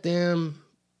I met them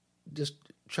just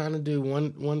trying to do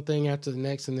one thing after the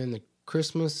next, and then the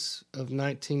Christmas of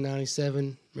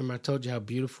 1997, remember I told you how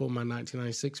beautiful my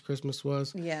 1996 Christmas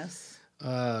was? Yes.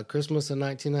 Christmas of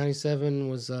 1997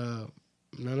 was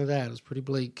none of that. It was pretty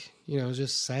bleak. It was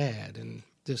just sad and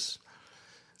just...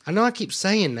 I know I keep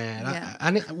saying that.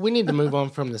 Yeah. We need to move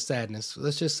on from the sadness.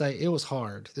 Let's just say it was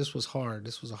hard. This was hard.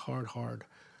 This was a hard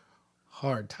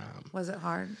time. Was it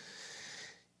hard?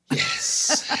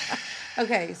 Yes.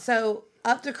 Okay, so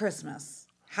up to Christmas,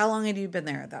 how long had you been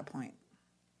there at that point?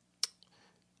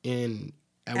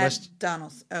 At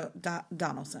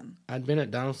Donaldson. I'd been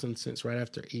at Donaldson since right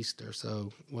after Easter.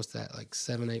 So what's that, like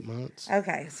 7-8 months?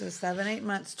 Okay, so 7-8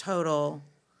 months total.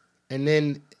 And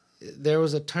then there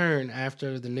was a turn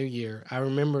after the new year. I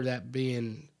remember that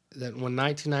when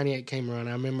 1998 came around,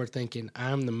 I remember thinking,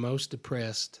 I'm the most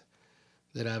depressed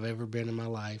that I've ever been in my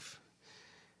life,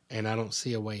 and I don't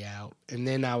see a way out. And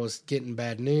then I was getting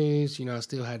bad news. I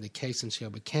still had the case in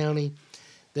Shelby County.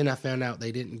 Then I found out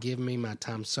they didn't give me my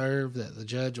time served that the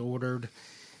judge ordered,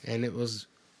 and it was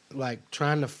like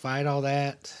trying to fight all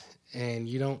that, and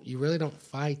you really don't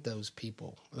fight those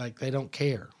people. Like, they don't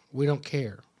care. We don't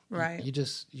care. Right. You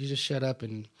just shut up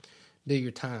and do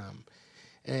your time.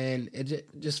 And it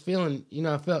just feeling,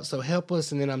 I felt so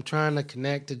helpless. And then I'm trying to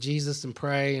connect to Jesus and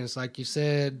pray. And it's like you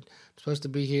said, I'm supposed to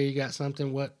be here. You got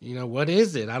something. What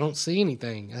is it? I don't see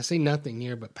anything. I see nothing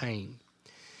here but pain.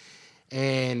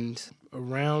 And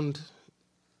around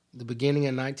the beginning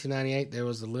of 1998, there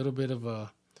was a little bit of I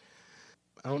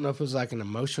don't know if it was like an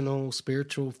emotional,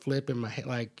 spiritual flip in my head.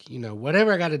 Like,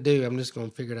 whatever I got to do, I'm just going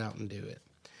to figure it out and do it.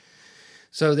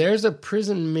 So there's a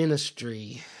prison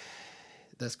ministry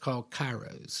that's called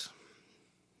Kairos.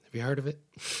 Have you heard of it?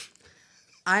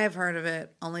 I have heard of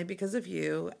it only because of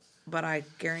you, but I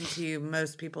guarantee you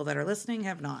most people that are listening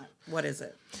have not. What is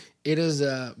it? It is,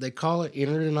 they call it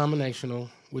interdenominational,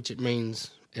 which it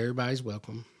means everybody's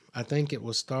welcome. I think it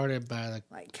was started by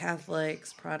like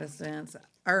Catholics, Protestants,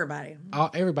 everybody.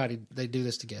 Everybody, they do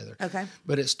this together. Okay.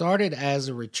 But it started as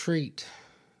a retreat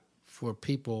for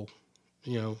people,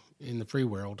 in the free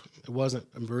world. It wasn't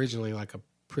originally like a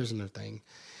prisoner thing.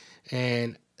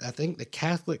 And I think the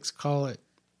Catholics call it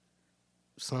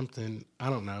something, I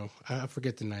don't know. I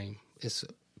forget the name. It's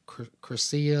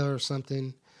Crescia or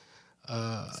something.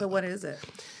 So what is it?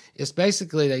 It's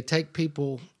basically they take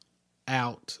people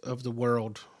out of the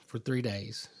world for 3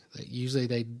 days. Usually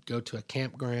they go to a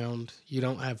campground. You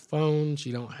don't have phones.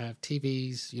 You don't have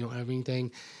TVs. You don't have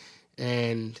anything.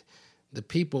 And the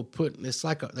people it's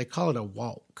like they call it a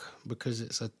walk because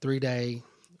it's a 3-day.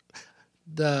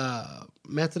 The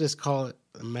Methodists call it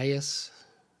Emmaus.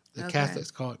 The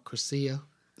Catholics call it Crescia.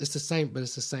 It's the same, but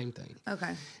it's the same thing.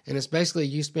 Okay. And it's basically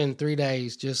you spend 3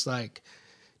 days just like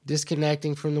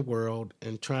disconnecting from the world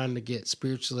and trying to get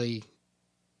spiritually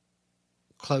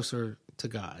closer to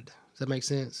God. Does that make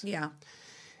sense? Yeah.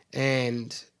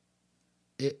 And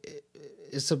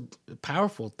it's a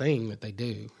powerful thing that they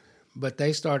do. But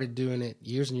they started doing it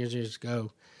years and years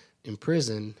ago in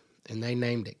prison. and they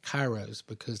named it Kairos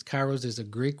because Kairos is a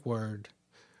Greek word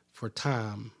for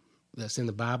time that's in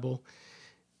the Bible.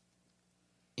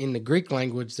 In the Greek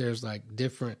language, there's like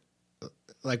different,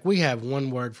 like we have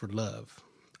one word for love.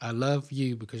 I love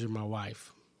you because you're my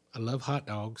wife. I love hot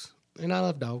dogs, and I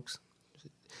love dogs.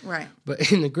 Right.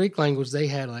 But in the Greek language, they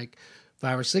had like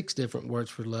 5 or 6 different words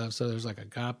for love. So there's like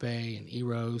agape and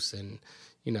eros, and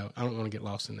I don't want to get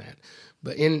lost in that.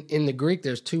 But in the Greek,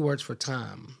 there's 2 words for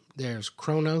time. There's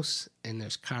chronos and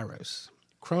there's kairos.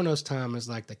 Chronos time is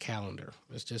like the calendar.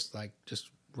 It's just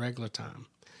regular time.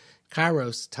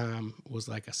 Kairos time was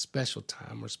like a special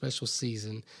time or special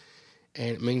season, and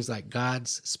it means like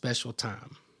God's special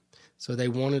time. So they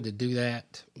wanted to do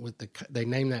that they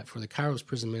named that for the Kairos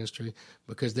prison ministry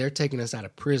because they're taking us out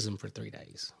of prison for 3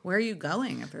 days. Where are you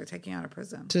going if they're taking you out of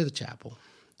prison? To the chapel.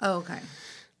 Oh, okay.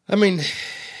 I mean,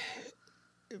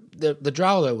 the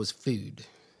draw though was food.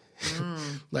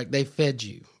 Like they fed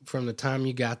you from the time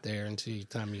you got there until the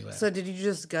time you left. So did you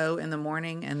just go in the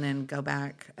morning and then go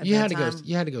back at you that had time? to go.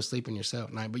 You had to go sleep in your cell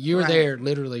at night, but you were there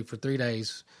literally for 3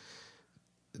 days.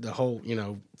 The whole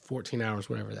 14 hours,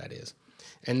 whatever that is.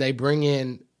 And they bring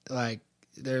in,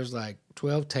 there's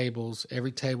 12 tables.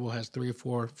 Every table has 3 or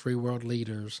 4 free world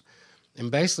leaders. And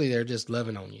basically, they're just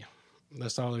loving on you.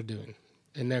 That's all they're doing.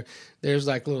 And there's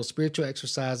little spiritual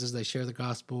exercises. They share the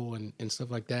gospel and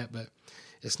stuff like that. But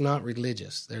it's not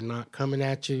religious. They're not coming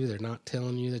at you. They're not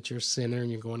telling you that you're a sinner and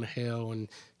you're going to hell and,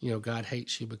 God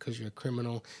hates you because you're a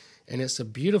criminal. And it's a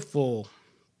beautiful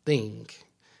thing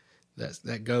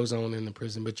that goes on in the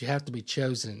prison. But you have to be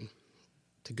chosen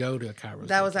to go to a Kairos.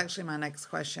 That was actually my next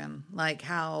question.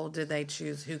 How did they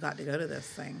choose who got to go to this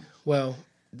thing? Well,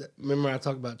 remember I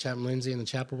talked about Chaplain Lindsay and the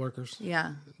chapel workers?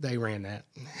 Yeah. They ran that.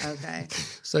 Okay.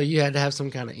 So you had to have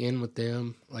some kind of in with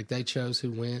them. They chose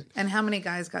who went. And how many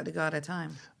guys got to go at a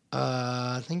time?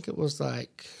 I think it was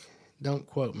don't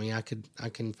quote me. I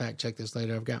can fact check this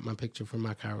later. I've got my picture from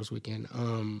my Kairos weekend.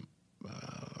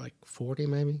 40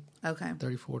 maybe. Okay.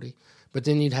 30, 40. But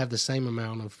then you'd have the same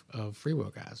amount of free will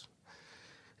guys.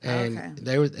 And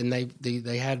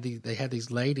they had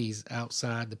these ladies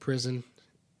outside the prison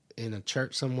in a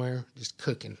church somewhere just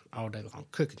cooking all day long,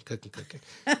 cooking.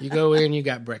 You go in, you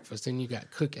got breakfast, and you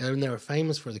got cooking, and they were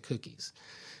famous for the cookies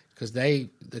because the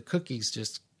cookies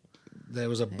just. There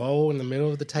was a bowl in the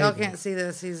middle of the table. Y'all can't see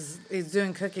this. He's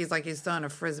doing cookies like he's throwing a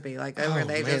frisbee.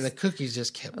 The cookies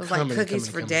just kept coming. It was cookies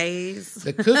for days.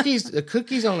 The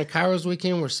cookies on the Kairos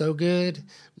weekend were so good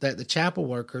that the chapel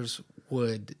workers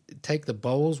would take the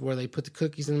bowls where they put the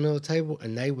cookies in the middle of the table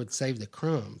and they would save the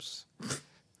crumbs.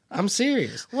 I'm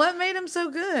serious. What made them so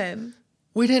good?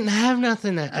 We didn't have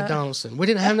nothing at Donaldson. We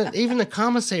didn't have even the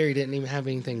commissary didn't even have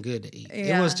anything good to eat.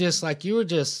 Yeah. It was just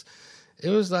it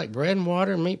was like bread and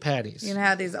water and meat patties. You know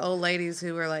how these old ladies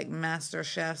who were like master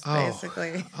chefs,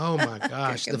 basically. Oh my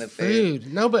gosh, the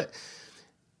food. No, but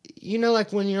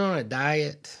when you're on a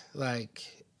diet,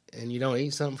 and you don't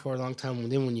eat something for a long time,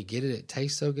 and then when you get it, it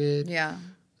tastes so good. Yeah.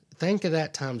 Think of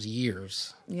that times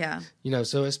years. Yeah.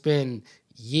 So it's been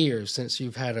years since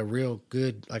you've had a real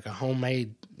good, a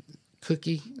homemade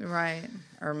cookie. Right.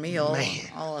 Or meal. Man.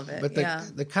 All of it. But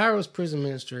the Kairos prison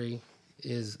ministry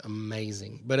is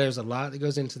amazing. But there's a lot that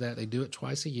goes into that. They do it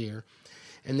twice a year.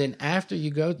 And then after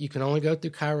you go, you can only go through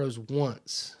Kairos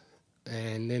once.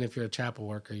 And then if you're a chapel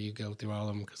worker, you go through all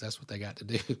of them because that's what they got to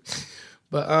do.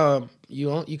 But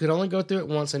you could only go through it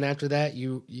once. And after that,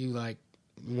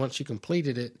 once you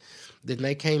completed it, then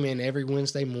they came in every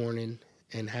Wednesday morning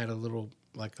and had a little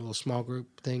small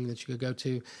group thing that you could go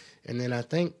to. And then I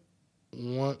think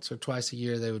once or twice a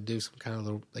year, they would do some kind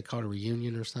of they call it a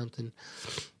reunion or something.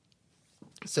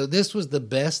 So this was the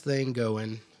best thing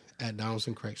going at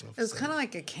Donaldson Correctional It was Facility. kind of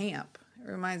like a camp. It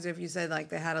reminds me if you said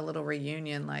they had a little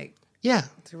reunion, yeah,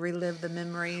 to relive the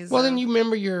memories. Well, then you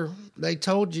remember they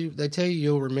tell you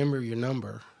you'll remember your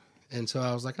number. And so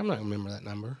I was like, I'm not going to remember that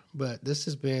number. But this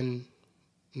has been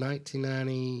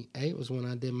 1998 was when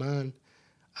I did mine.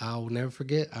 I'll never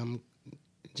forget. I'm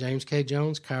James K.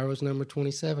 Jones, Kairos number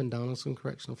 27, Donaldson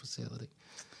Correctional Facility.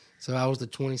 So I was the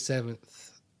 27th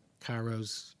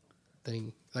Kairos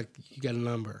thing. You got a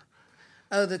number.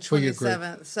 Oh, the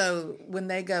 27th. So when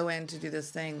they go in to do this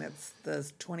thing, that's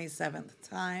the 27th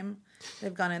time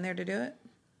they've gone in there to do it?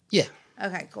 Yeah.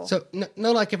 Okay, cool. So,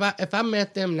 no, if I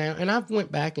met them now, and I've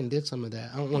went back and did some of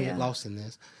that. I don't want to get lost in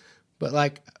this.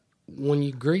 But, when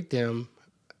you greet them,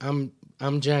 I'm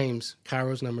James,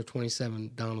 Kairos number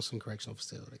 27, Donaldson Correctional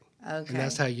Facility. Okay. And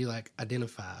that's how you,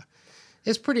 identify.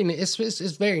 It's pretty neat.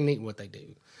 It's very neat what they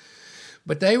do.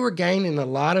 But they were gaining a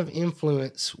lot of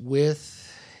influence with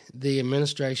the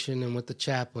administration and with the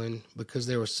chaplain because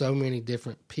there were so many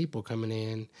different people coming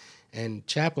in, and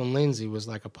Chaplain Lindsay was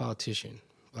like a politician.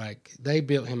 Like, they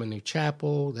built him a new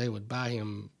chapel. They would buy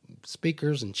him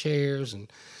speakers and chairs.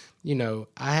 And, you know,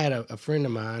 I had a friend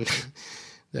of mine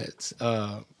that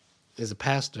is a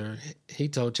pastor. He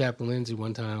told Chaplain Lindsay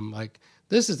one time, like,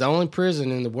 this is the only prison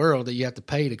in the world that you have to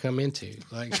pay to come into.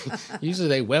 Like, usually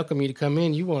they welcome you to come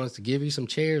in. You want us to give you some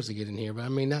chairs to get in here. But, I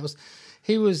mean,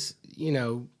 he was, you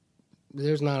know,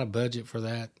 there's not a budget for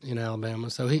that in Alabama.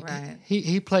 So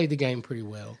he played the game pretty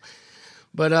well.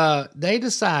 But they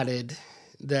decided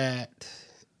that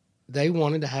they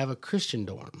wanted to have a Christian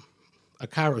dorm, a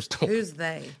Kairos dorm. Who's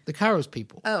they? The Kairos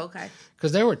people. Oh, okay.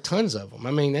 Because there were tons of them.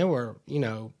 I mean, there were, you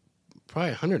know,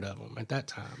 probably 100 of them at that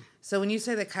time. So when you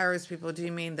say the Kairos people, do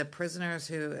you mean the prisoners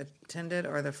who attended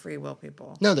or the free will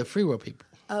people? No, the free will people.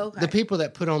 Oh, okay. The people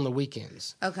that put on the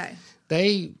weekends. Okay.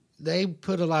 They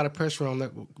put a lot of pressure on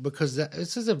that because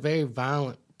this is a very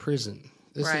violent prison.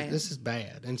 This is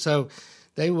bad. And so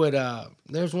they would,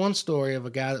 there's one story of a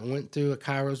guy that went through a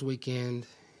Kairos weekend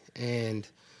and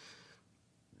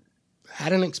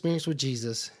had an experience with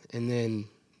Jesus, and then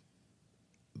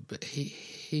but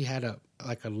he had a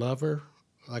lover,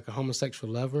 like a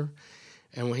homosexual lover,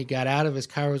 and when he got out of his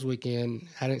Kairos weekend,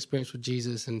 had an experience with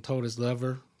Jesus and told his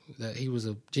lover that he was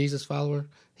a Jesus follower,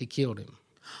 he killed him.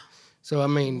 So, I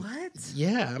mean... What?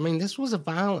 Yeah, I mean, this was a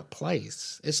violent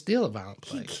place. It's still a violent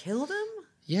place. He killed him?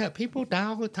 Yeah, people die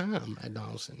all the time at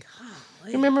Donaldson.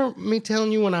 Golly. You remember me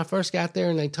telling you when I first got there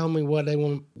and they told me what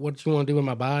you want to do with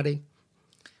my body?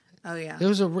 Oh, yeah.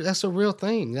 That's a real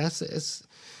thing. It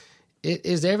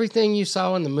is everything you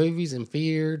saw in the movies and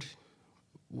feared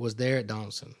was there at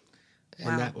Donaldson.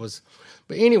 And that was...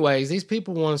 But anyways, these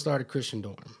people want to start a Christian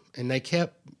dorm. And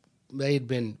they had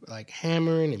been like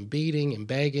hammering and beating and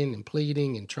begging and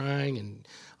pleading and trying and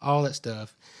all that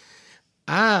stuff.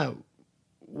 I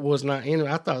was not in it.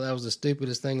 I thought that was the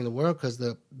stupidest thing in the world because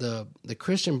the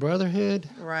Christian Brotherhood,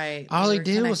 right? All they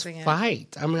did was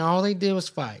fight. I mean, all they did was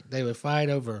fight. They would fight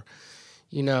over,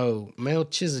 you know,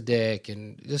 Melchizedek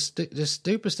and just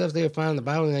stupid stuff they would find in the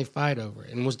Bible and they fight over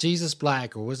it. And was Jesus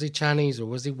black or was he Chinese or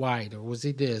was he white or was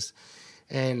he this?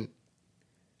 And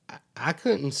I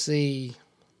couldn't see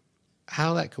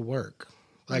how that could work.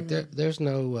 Like there's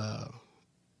no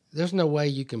way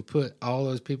you can put all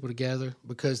those people together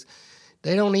because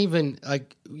they don't even,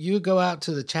 like, you would go out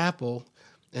to the chapel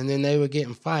and then they would get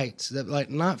in fights that,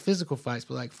 like, not physical fights,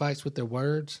 but like fights with their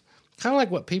words. Kind of like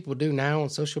what people do now on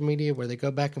social media where they go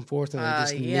back and forth and they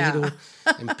just needle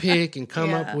and pick and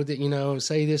come up with it, you know,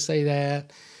 say this, say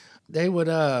that. They would,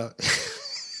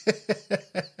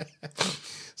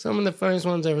 some of the funniest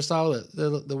ones I ever saw,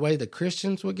 the way the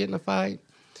Christians would get in a fight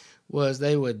was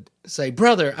they would say,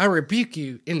 brother, I rebuke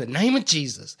you in the name of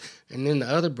Jesus. And then the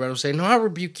other brother would say, no, I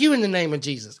rebuke you in the name of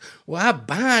Jesus. Well, I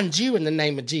bind you in the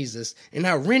name of Jesus, and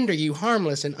I render you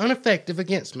harmless and ineffective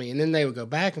against me. And then they would go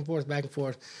back and forth, back and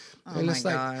forth. Oh, and my it's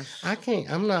gosh. like,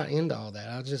 I'm not into all that.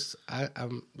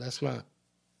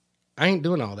 I ain't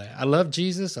doing all that. I love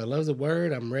Jesus. I love the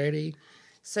word. I'm ready.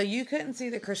 So you couldn't see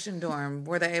the Christian dorm.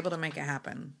 Were they able to make it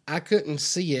happen? I couldn't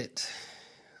see it,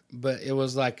 but it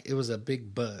was a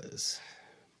big buzz.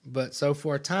 But so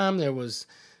for a time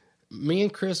me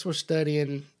and Chris were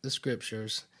studying the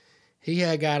scriptures. He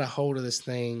had got a hold of this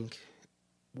thing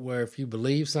where if you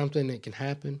believe something, it can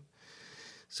happen.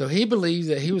 So he believed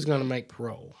that he was going to make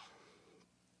parole.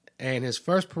 And his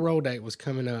first parole date was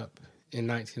coming up in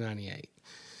 1998.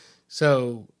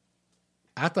 So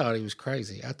I thought he was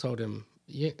crazy. I told him,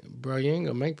 yeah, bro, you ain't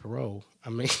gonna make parole. I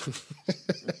mean,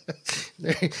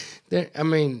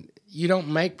 you don't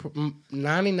make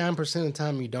 99% of the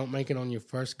time. You don't make it on your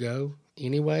first go,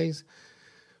 anyways.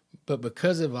 But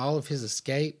because of all of his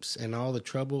escapes and all the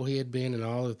trouble he had been and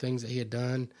all the things that he had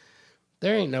done,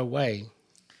 there ain't no way.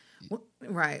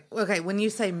 Right. Okay. When you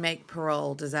say make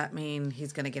parole, does that mean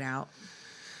he's going to get out?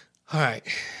 All right.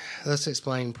 Let's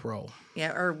explain parole.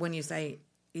 Yeah. Or when you say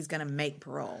he's going to make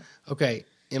parole. Okay.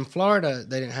 In Florida,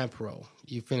 they didn't have parole.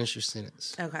 You finish your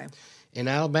sentence. Okay. In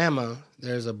Alabama,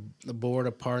 there's a board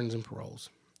of pardons and paroles.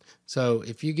 So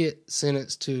if you get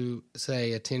sentenced to,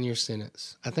 say, a 10-year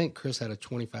sentence, I think Chris had a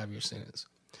 25-year sentence.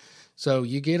 So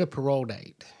you get a parole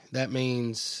date. That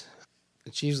means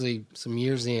it's usually some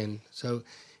years in. So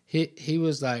he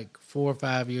was like 4 or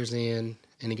 5 years in,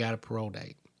 and he got a parole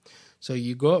date. So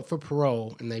you go up for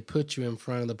parole, and they put you in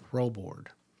front of the parole board.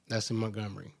 That's in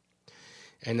Montgomery.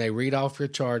 And they read off your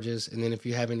charges, and then if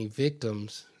you have any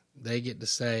victims, they get to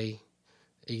say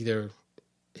either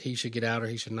he should get out or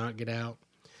he should not get out.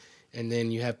 And then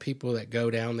you have people that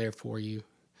go down there for you.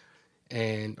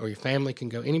 or your family can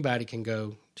go. Anybody can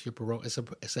go to your parole.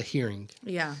 It's a hearing.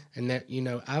 Yeah. And that,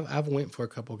 I've went for a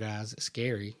couple guys. It's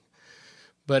scary,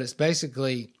 but it's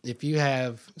basically if you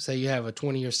have, say, you have a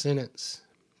 20-year sentence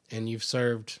and you've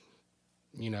served,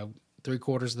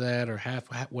 3/4 of that or half,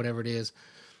 whatever it is.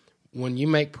 When you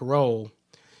make parole,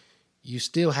 you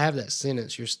still have that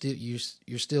sentence.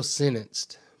 You're still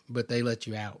sentenced, but they let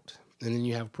you out, and then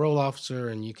you have a parole officer,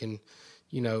 and you can,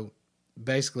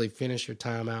 basically finish your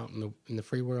time out in the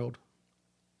free world.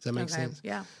 Does that make sense?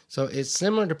 Yeah. So it's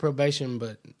similar to probation,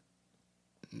 but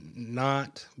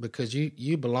not, because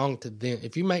you belong to them.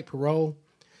 If you make parole,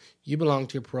 you belong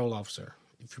to your parole officer.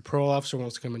 If your parole officer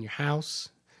wants to come in your house,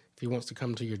 if he wants to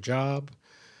come to your job,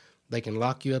 they can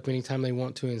lock you up anytime they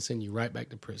want to and send you right back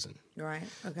to prison. Right.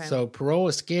 Okay. So parole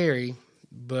is scary,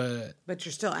 but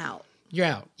you're still out. You're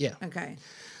out. Yeah. Okay.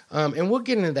 And we'll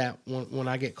get into that when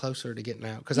I get closer to getting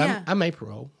out, because I made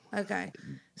parole. Okay.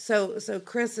 So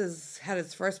Chris had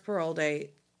his first parole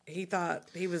date. He thought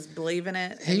he was believing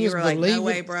it. And you were like, no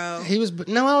way, bro.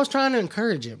 I was trying to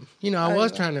encourage him. I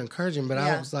was trying to encourage him, but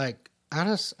I was like, I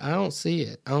don't see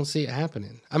it. I don't see it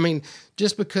happening. I mean,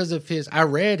 just because of I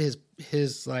read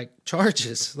his like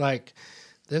charges, like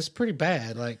that's pretty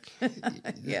bad. Like,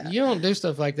 you don't do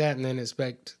stuff like that and then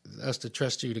expect us to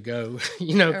trust you to go,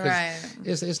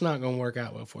 because it's not going to work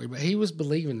out well for you. But he was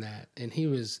believing that, and he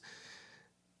was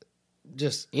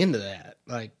just into that,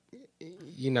 like,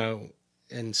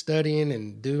 and studying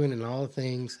and doing and all the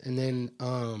things. And then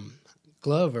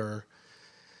Glover,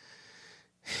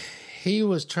 he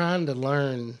was trying to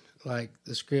learn like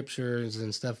the scriptures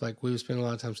and stuff, like we would spend a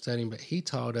lot of time studying, but he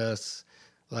taught us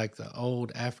like the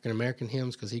old African American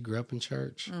hymns because he grew up in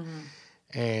church. Mm-hmm.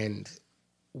 And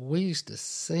we used to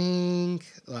sing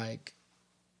like,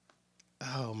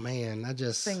 oh man,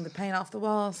 sing the paint off the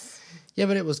walls. Yeah,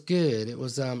 but it was good. It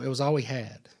was all we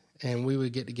had, and we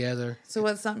would get together. So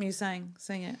what's something you sang?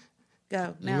 Sing it.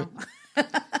 Go now.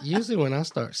 Usually when I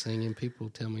start singing, people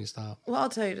tell me to stop. Well, I'll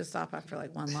tell you to stop after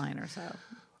like one line or so.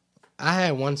 I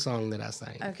had one song that I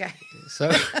sang. Okay.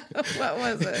 So what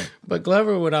was it? But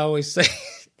Glover would always say,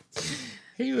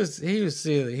 he was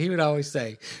silly. He would always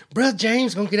say, Brother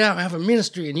James gonna get out and have a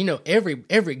ministry, and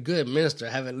every good minister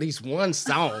have at least one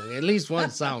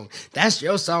song. That's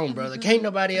your song, brother. Can't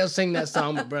nobody else sing that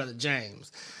song but Brother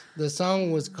James. The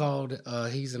song was called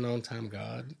He's an On-Time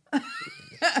God.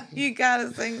 You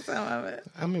gotta sing some of it.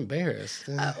 I'm embarrassed.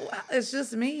 It's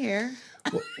just me here.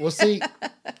 Well, see,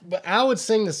 but I would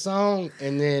sing the song,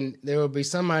 and then there would be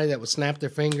somebody that would snap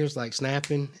their fingers, like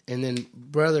snapping, and then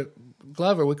Brother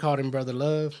Glover, we called him Brother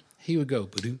Love, he would go,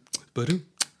 ba-doo, ba-doo,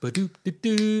 ba-doo,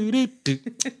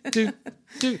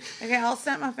 do-do-do-do-do-do. Okay, I'll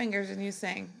snap my fingers and you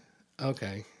sing.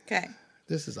 Okay.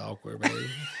 This is awkward, baby.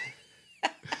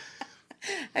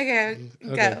 Okay,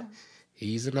 go.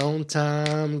 He's an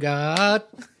on-time God.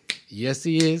 Yes,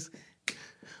 he is.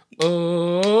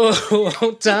 Oh,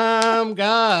 on-time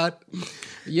God.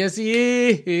 Yes, he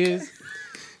is.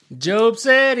 Job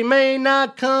said he may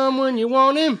not come when you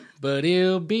want him, but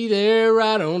he'll be there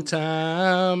right on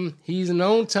time. He's an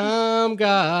on-time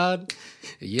God.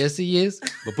 Yes, he is.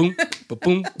 Ba-boom,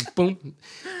 ba-boom, ba-boom.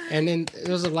 And then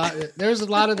there's a lot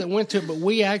of that went to it, but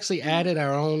we actually added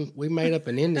our own. We made up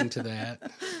an ending to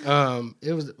that.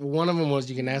 It was one of them was,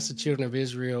 you can ask the children of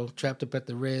Israel trapped up at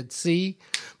the Red Sea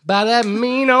by that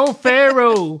mean old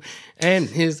Pharaoh and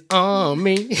his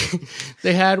army.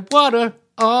 They had water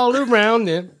all around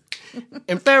them,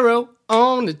 and Pharaoh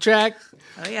on the track.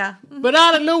 Oh, yeah. But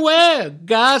out of nowhere,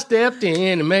 God stepped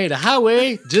in and made a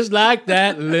highway just like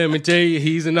that. Let me tell you,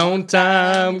 he's an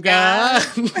on-time God.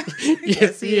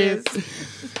 Yes, he is.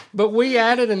 But we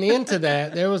added an end to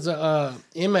that. There was a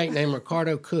inmate named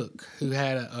Ricardo Cook who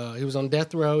had he was on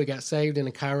death row. He got saved in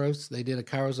a Kairos. They did a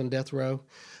Kairos on death row.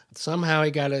 Somehow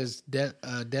he got his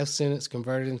death sentence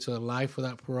converted into a life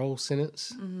without parole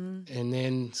sentence. Mm-hmm. And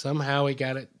then somehow he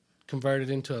got it converted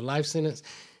into a life sentence,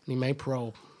 and he made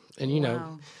parole. And,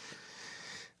 wow.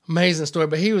 Amazing story.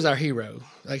 But he was our hero.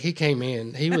 Like, he came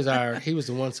in. He was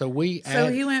the one. So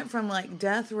he went from, like,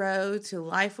 death row to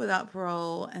life without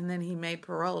parole, and then he made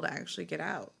parole to actually get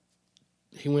out.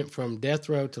 He went from death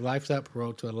row to life without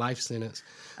parole to a life sentence.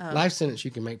 Oh. Life sentence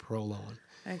you can make parole on.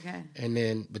 Okay. And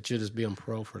then, but you'll just be on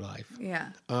parole for life. Yeah.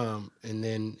 And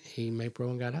then he made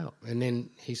parole and got out. And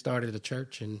then he started a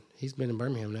church, and he's been in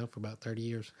Birmingham now for about 30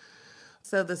 years.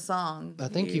 So the song. I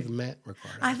think you've met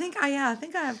Ricardo. I think I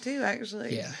have too,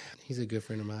 actually. Yeah, he's a good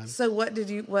friend of mine. So what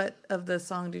of the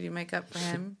song did you make up for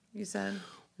him, you said?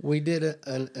 We did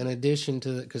an addition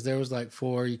to it, because there was like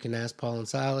 4. You can ask Paul and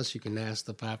Silas, you can ask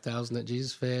the 5,000 that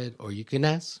Jesus fed, or you can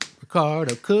ask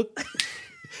Ricardo Cook.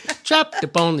 Trapped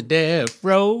upon the death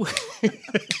row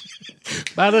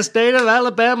by the state of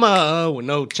Alabama with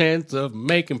no chance of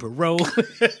making parole.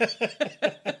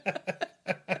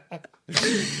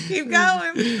 Keep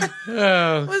going.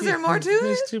 Was there more to it?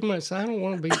 There's too much. I don't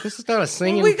want to be. This is not a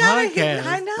singing podcast.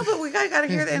 I know, but we got to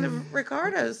hear the end of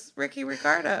Ricky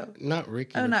Ricardo. Not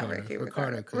Ricky. Oh, Ricardo. not Ricky.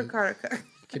 Ricardo Cook. Ricardo Cook.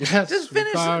 Just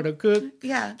finish. Ricardo Cook.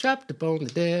 Yeah. Trapped upon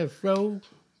the death row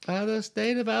by the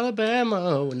state of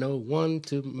Alabama with no one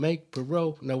to make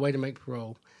parole. No way to make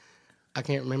parole. I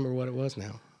can't remember what it was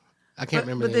now. I can't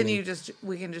remember. But then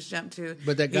we can just jump to.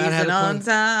 But that God he's had an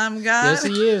on-time God. Yes,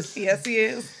 he is. Yes, he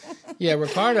is. Yeah,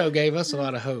 Ricardo gave us a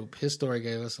lot of hope. His story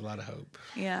gave us a lot of hope.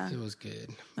 Yeah, it was good.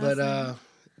 But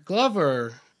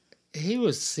Glover, he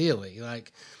was silly.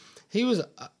 Like he was,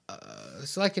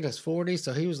 it's like in his 40s,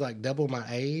 so he was like double my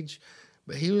age.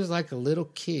 But he was like a little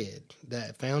kid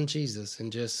that found Jesus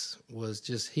and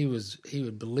he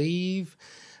would believe.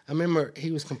 I remember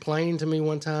he was complaining to me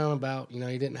one time about, he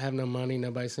didn't have no money,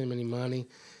 nobody sent him any money.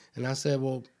 And I said,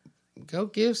 well, go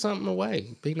give something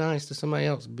away. Be nice to somebody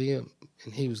else. And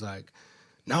he was like,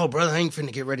 no, brother, I ain't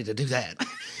finna get ready to do that.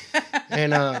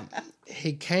 And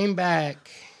he came back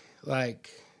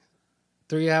like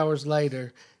 3 hours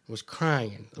later, was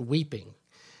crying, weeping.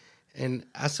 And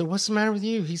I said, what's the matter with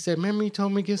you? He said, remember you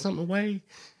told me to give something away?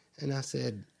 And I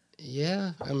said,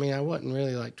 yeah. I mean, I wasn't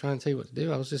really like trying to tell you what to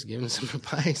do. I was just giving some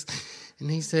advice. And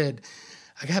he said,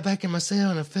 I got back in my cell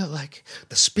and I felt like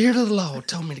the Spirit of the Lord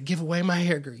told me to give away my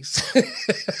hair grease.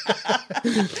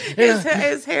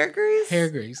 His hair grease? Hair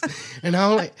grease. And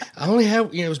I only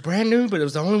had, it was brand new, but it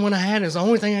was the only one I had. And it was the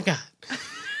only thing I got.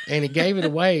 And he gave it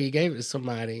away. He gave it to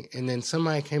somebody. And then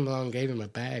somebody came along and gave him a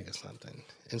bag or something.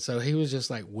 And so he was just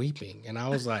like weeping. And I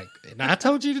was like, and I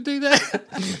told you to do that?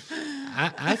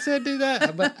 I said do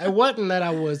that. But it wasn't that I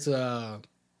was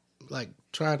like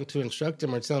trying to instruct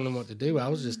him or telling him what to do. I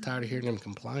was just tired of hearing him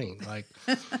complain. Like,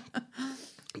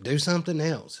 do something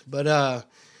else. But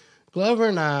Glover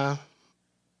and I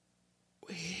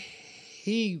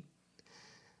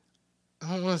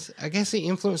guess he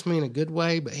influenced me in a good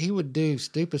way, but he would do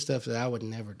stupid stuff that I would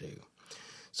never do.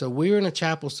 So we were in a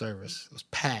chapel service. It was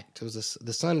packed. It was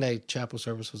the Sunday chapel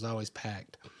service was always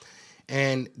packed.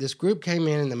 And this group came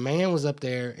in, and the man was up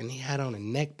there, and he had on a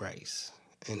neck brace.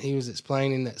 And he was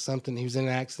explaining that he was in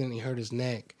an accident, he hurt his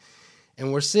neck.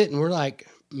 And we're like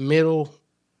middle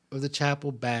of the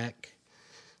chapel back,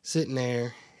 sitting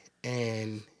there,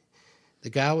 and the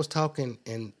guy was talking,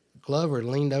 and Glover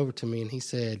leaned over to me, and he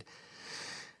said,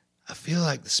 I feel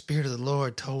like the Spirit of the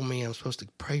Lord told me I'm supposed to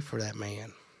pray for that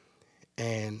man.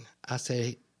 And I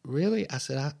said, really? I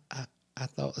said, I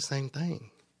thought the same thing.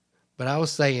 But I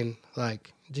was saying,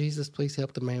 like, Jesus, please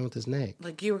help the man with his neck.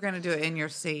 Like you were going to do it in your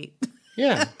seat.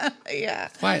 Yeah. Yeah.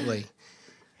 Quietly.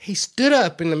 He stood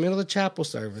up in the middle of the chapel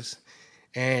service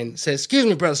and said, excuse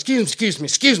me, brother,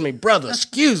 excuse me, brother,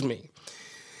 excuse me.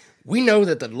 We know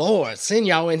that the Lord sent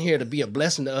y'all in here to be a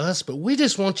blessing to us, but we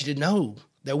just want you to know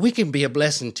that we can be a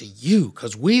blessing to you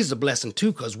because we's a blessing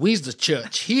too because we's the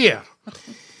church here.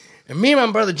 And me and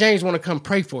my brother James want to come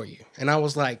pray for you. And I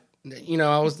was like, no. You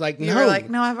were like,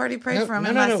 no, I've already prayed for him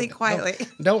in my seat quietly.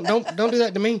 Don't do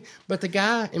that to me. But the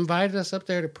guy invited us up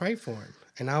there to pray for him.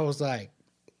 And I was like,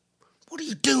 what are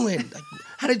you doing? Like,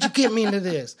 how did you get me into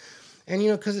this? And,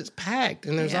 because it's packed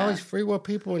and there's always free will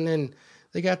people. And then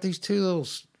they got these two little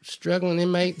struggling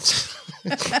inmates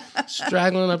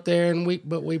straggling up there.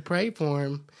 But we prayed for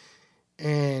him.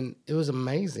 And it was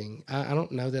amazing. I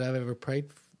don't know that I've ever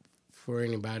prayed for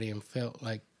anybody and felt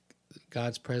like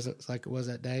God's presence like it was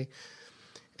that day.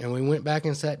 And we went back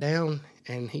and sat down,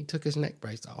 and he took his neck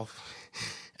brace off.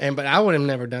 But I would have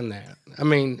never done that. I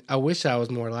mean, I wish I was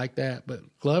more like that, but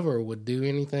Glover would do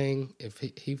anything if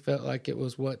he felt like it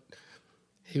was what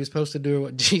he was supposed to do or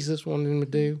what Jesus wanted him to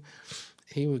do.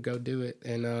 He would go do it.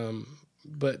 And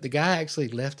but the guy actually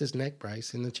left his neck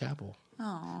brace in the chapel.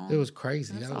 Oh, it was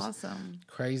crazy. That was awesome.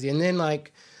 Crazy. And then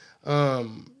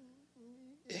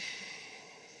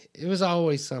it was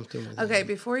always something with Okay, him.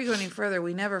 Before you go any further,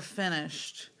 we never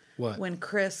finished when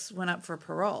Chris went up for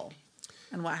parole.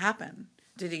 And what happened?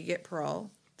 Did he get parole?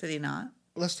 Did he not?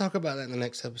 Let's talk about that in the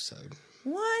next episode.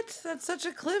 What? That's such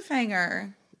a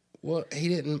cliffhanger. Well, he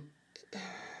didn't.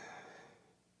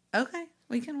 Okay,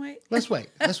 we can wait. Let's wait.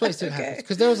 Let's wait till it happens.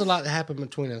 Because there was a lot that happened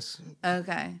between us.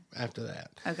 Okay. After that.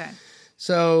 Okay.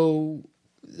 So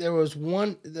there was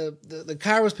one, the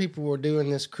Kairos people were doing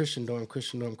this Christian dorm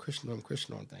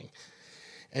thing.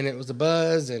 And it was a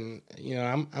buzz, and,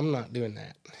 I'm not doing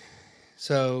that.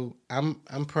 So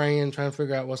I'm praying, trying to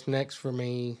figure out what's next for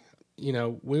me.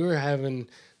 We were having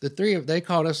they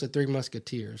called us the Three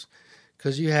Musketeers,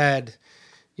 because you had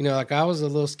like I was a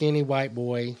little skinny white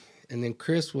boy, and then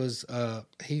Chris was,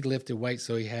 he lifted weights,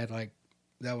 so he had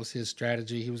that was his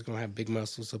strategy. He was going to have big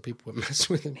muscles so people would mess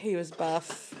with him. He was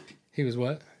buff. He was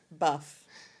what? Buff.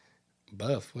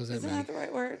 Buff? What does that Isn't mean? that the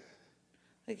right word?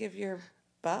 Like if you're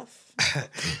buff?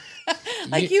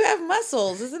 You have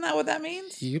muscles. Isn't that what that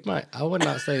means? I would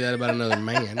not say that about another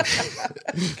man.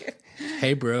 Okay.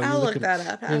 Hey, bro. I'll look that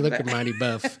up. You're looking mighty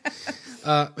buff.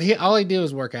 All he did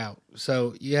was work out.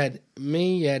 So you had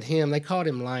me, you had him. They called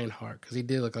him Lionheart because he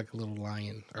did look like a little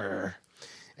lion.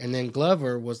 And then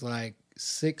Glover was like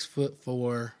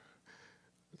 6'4",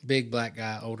 big black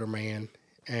guy, older man.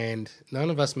 And none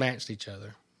of us matched each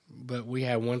other. But we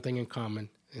had one thing in common,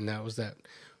 and that was that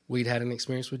we'd had an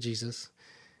experience with Jesus,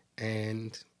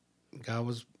 and God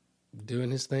was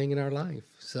doing his thing in our life.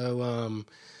 So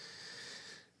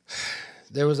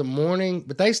there was a morning,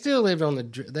 but they still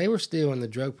lived they were still on the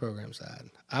drug program side.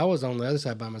 I was on the other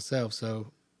side by myself,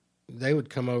 so they would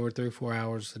come over 3 or 4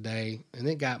 hours a day, and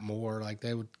it got more, like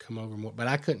they would come over more, but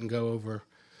I couldn't go over,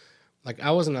 like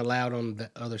I wasn't allowed on the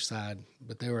other side,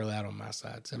 but they were allowed on my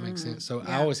side. Does that make sense? So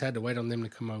I always had to wait on them to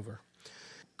come over.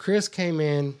 Chris came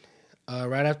in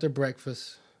right after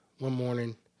breakfast one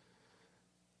morning.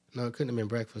 No, it couldn't have been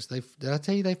breakfast. Did I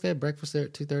tell you they fed breakfast there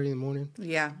at 2:30 in the morning?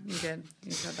 Yeah, you did.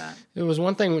 You said that. It was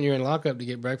one thing when you're in lockup to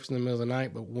get breakfast in the middle of the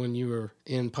night, but when you were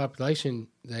in population,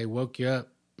 they woke you up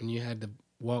and you had to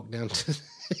walk down to...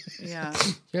 Yeah.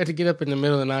 You had to get up in the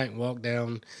middle of the night and walk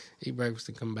down, eat breakfast,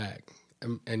 and come back.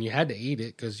 And you had to eat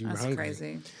it because you were hungry. That's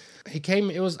crazy. He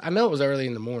came, I know it was early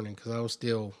in the morning because I was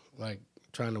still like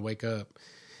trying to wake up.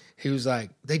 He was like,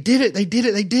 they did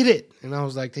it. And I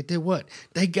was like, they did what?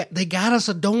 They got us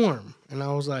a dorm. And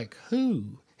I was like, who?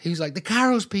 He was like, the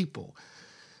Kairos people.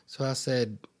 So I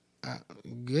said,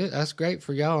 good, that's great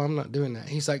for y'all. I'm not doing that.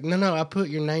 He's like, no, I put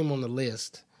your name on the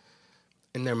list.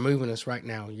 And they're moving us right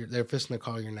now. They're fixing to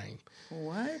call your name.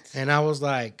 What? And I was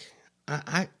like,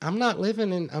 I'm not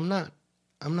living in, I'm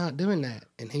not doing that.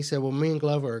 And he said, well, me and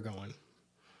Glover are going.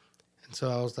 And so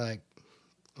I was like,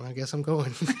 well, I guess I'm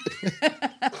going.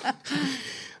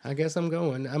 I guess I'm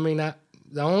going. I mean,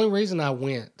 the only reason I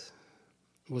went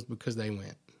was because they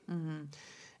went. Mm-hmm.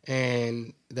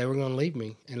 And they were going to leave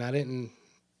me. And I didn't,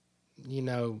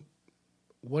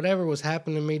 whatever was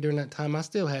happening to me during that time, I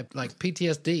still had like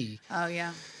PTSD. Oh,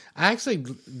 yeah. I actually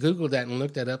Googled that and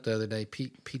looked that up the other day,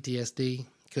 PTSD.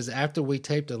 Because after we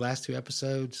taped the last 2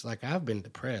 episodes, like I've been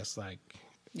depressed, like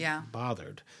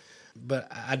bothered. But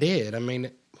I did. I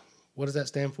mean, what does that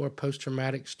stand for?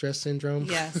 Post-traumatic stress syndrome?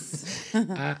 Yes.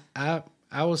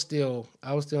 I was still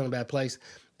in a bad place.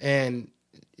 And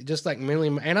just like mentally,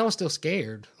 and I was still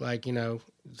scared. Like,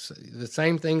 the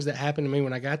same things that happened to me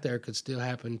when I got there could still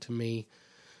happen to me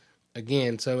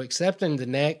again. So accepting the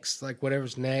next, like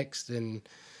whatever's next, and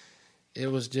it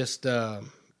was just,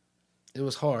 it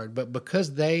was hard. But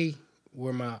because they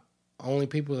were my only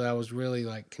people that I was really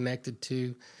like connected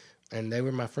to, and they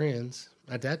were my friends,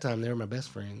 at that time they were my best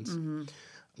friends. Mm-hmm.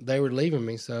 They were leaving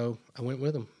me, so I went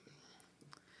with them.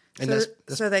 And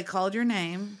so they called your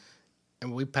name.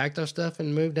 And we packed our stuff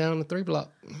and moved down the 3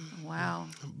 block. Wow.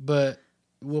 But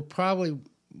we'll probably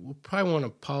want to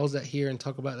pause that here and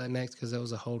talk about that next because that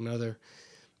was a whole nother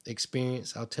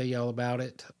experience. I'll tell you all about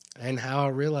it and how I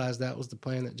realized that was the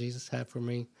plan that Jesus had for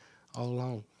me all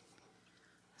along.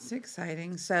 It's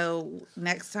exciting. So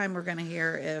next time we're going to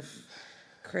hear if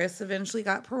Chris eventually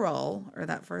got parole, or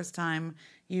that first time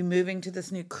you moving to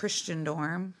this new Christian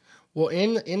dorm. Well,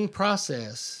 in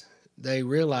process, they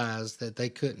realized that they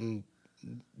couldn't,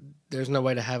 there's no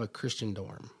way to have a Christian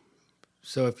dorm.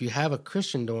 So if you have a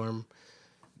Christian dorm,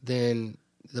 then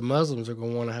the Muslims are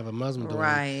going to want to have a Muslim dorm.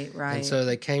 Right. And so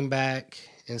they came back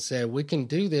and said, we can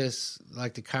do this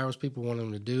like the Kairos people want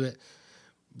them to do it,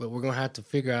 but we're going to have to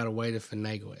figure out a way to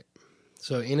finagle it.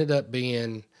 So it ended up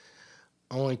being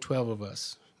only 12 of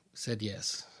us said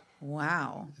yes.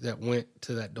 Wow. That went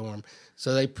to that dorm.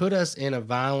 So they put us in a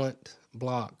violent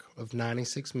block of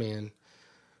 96 men,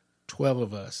 12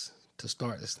 of us, to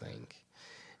start this thing.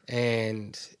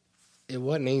 And it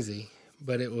wasn't easy,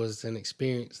 but it was an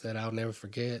experience that I'll never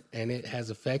forget, and it has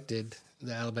affected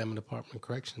the Alabama Department of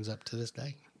Corrections up to this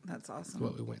day. That's awesome.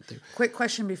 What we went through. Quick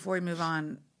question before we move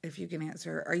on, if you can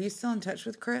answer. Are you still in touch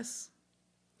with Chris?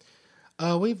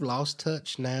 We've lost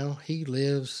touch now. He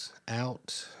lives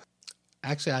out.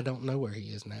 Actually, I don't know where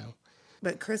he is now.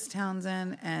 But Chris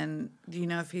Townsend, and do you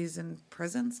know if he's in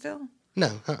prison still? No,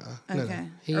 Okay.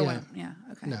 No.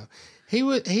 Okay. No. He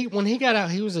when he got out,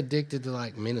 he was addicted to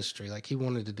like ministry. Like he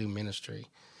wanted to do ministry.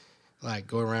 Like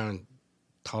go around and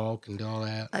talk and do all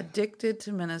that. Addicted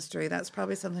to ministry. That's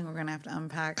probably something we're going to have to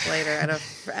unpack later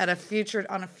at a future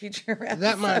episode.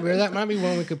 That might be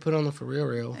one we could put on the For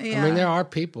Real. Yeah. I mean, there are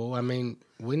people. I mean,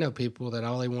 we know people that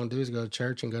all they want to do is go to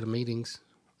church and go to meetings,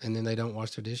 and then they don't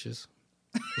wash their dishes.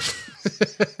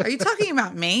 Are you talking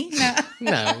about me? No.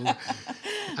 No,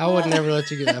 I would never let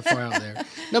you get that far out there.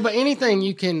 No, but anything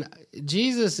you can.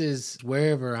 Jesus is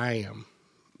wherever I am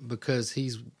because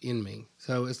he's in me.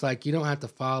 So it's like you don't have to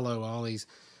follow all these.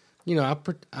 You know,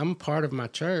 I'm part of my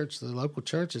church. The local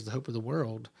church is the hope of the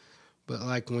world. But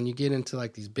like when you get into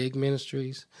like these big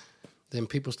ministries, then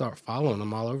people start following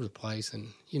them all over the place, and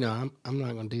you know, I'm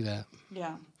not going to do that.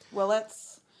 Yeah. Well,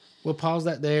 we'll pause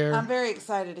that there. I'm very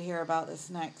excited to hear about this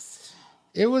next.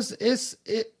 It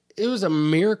was a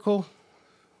miracle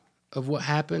of what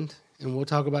happened, and we'll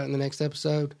talk about it in the next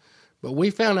episode. But we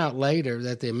found out later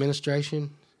that the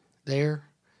administration there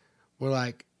were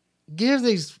like, give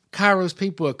these Kairos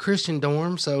people a Christian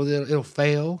dorm so that it'll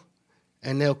fail,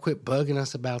 and they'll quit bugging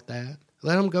us about that.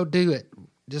 Let them go do it.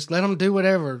 Just let them do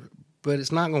whatever, but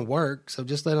it's not going to work, so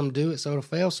just let them do it so it'll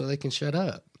fail so they can shut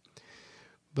up.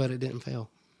 But it didn't fail.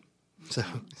 So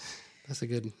that's a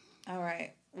good... All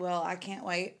right. Well, I can't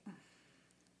wait.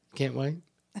 Can't wait?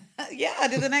 Yeah,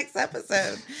 to the next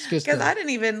episode. Because I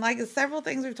didn't even, like, several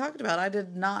things we've talked about, I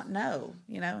did not know,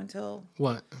 until...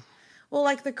 What? Well,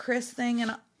 like the Chris thing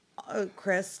and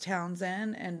Chris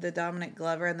Townsend and the Dominic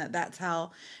Glover, and that's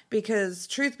how, because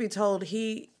truth be told,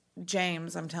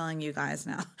 James, I'm telling you guys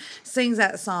now, sings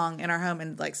that song in our home,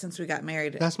 and like since we got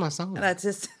married, that's my song. That's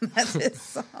his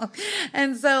song.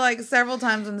 And so like several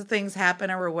times when things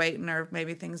happen or we're waiting or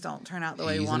maybe things don't turn out the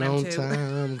way we want them to,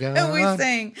 time, God. and we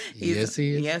sing, yes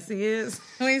he is. Yes he is.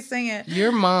 We sing it.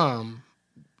 Your mom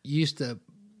used to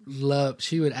love.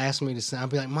 She would ask me to sing. I'd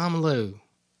be like, Mama Lou.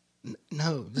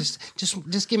 No,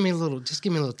 just give me a little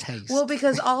taste. Well,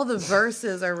 because all the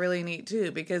verses are really neat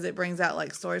too, because it brings out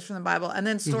like stories from the Bible and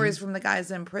then stories from the guys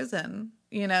in prison.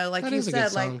 Like that you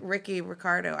said, like Ricky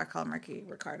Ricardo. I call him Ricky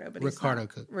Ricardo, but Ricardo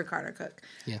Cook. Ricardo Cook.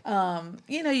 Yeah.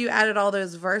 You added all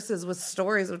those verses with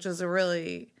stories, which is a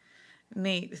really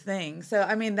neat thing. So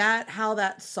I mean how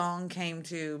that song came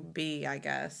to be, I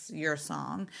guess, your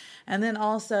song. And then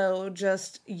also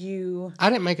just you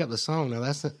I didn't make up the song. No,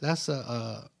 that's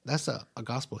a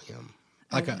gospel hymn.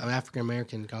 Like an African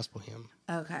American gospel hymn.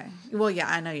 Okay. Well, yeah,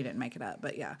 I know you didn't make it up,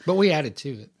 but yeah. But we added to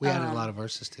it. We added a lot of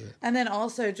verses to it. And then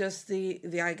also just the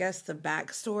I guess the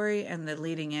backstory and the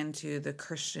leading into the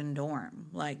Christian dorm,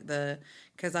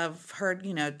 because I've heard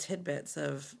tidbits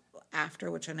of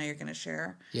after, which I know you're going to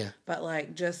share. Yeah. But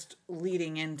like just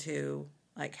leading into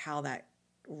like how that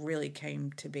really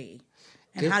came to be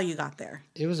and how you got there.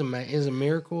 It was a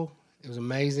miracle. It was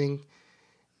amazing.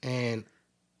 And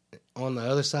on the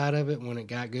other side of it, when it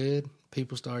got good,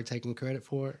 people started taking credit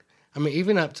for it. I mean,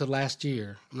 even up to last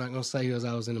year, I'm not going to say who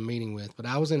I was in a meeting with, but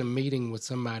I was in a meeting with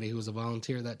somebody who was a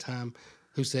volunteer at that time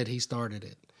who said he started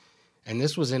it. And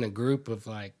this was in a group of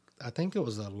I think it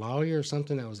was a lawyer or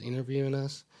something that was interviewing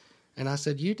us. And I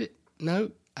said, you did?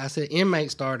 No. I said,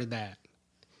 inmate started that.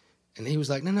 And he was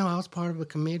like, no, I was part of a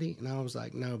committee. And I was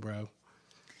like, no, bro.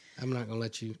 I'm not going to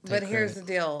let you take But here's credit.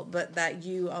 the deal. But that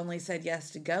you only said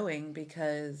yes to going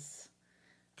because...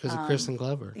 Because of Chris and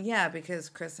Glover. Yeah, because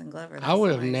Chris and Glover. I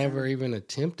would have never even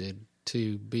attempted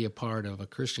to be a part of a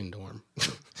Christian dorm.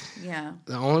 Yeah.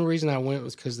 The only reason I went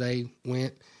was because they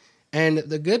went. And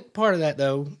the good part of that,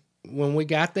 though, when we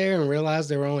got there and realized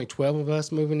there were only 12 of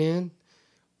us moving in,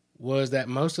 was that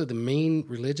most of the mean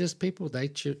religious people, they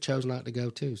chose not to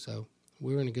go too. So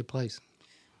we were in a good place.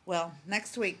 Well,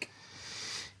 next week.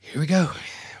 Here we go.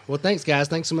 Well, thanks, guys.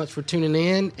 Thanks so much for tuning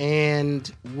in.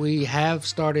 And we have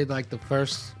started the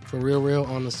first For Real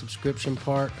on the subscription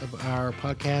part of our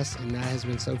podcast. And that has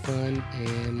been so fun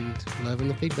and loving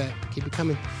the feedback. Keep it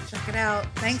coming. Check it out.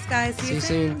 Thanks, guys. See you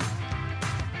soon.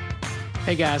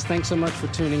 Hey, guys. Thanks so much for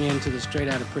tuning in to the Straight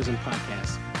Outta Prison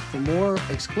podcast. For more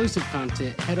exclusive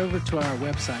content, head over to our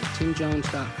website,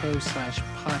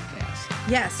 teamjones.co/podcast.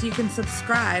 Yes, you can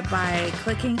subscribe by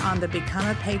clicking on the Become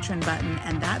a Patron button,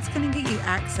 and that's going to get you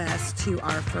access to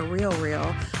our For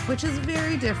Real, which is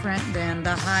very different than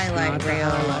the highlight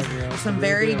reel. Some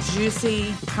very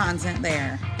juicy content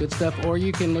there. Good stuff. Or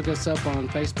you can look us up on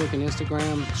Facebook and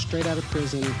Instagram, Straight Outta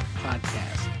Prison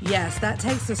Podcast. Yes, that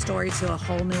takes the story to a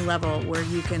whole new level where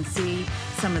you can see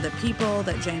some of the people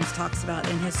that James talks about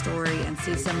in his story and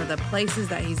see some of the places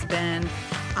that he's been.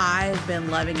 I've been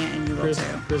loving it, and you will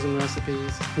too. Prison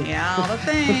recipes. Yeah, all the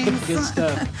things. Good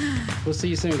stuff. We'll see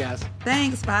you soon, guys.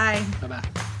 Thanks. Bye. Bye-bye.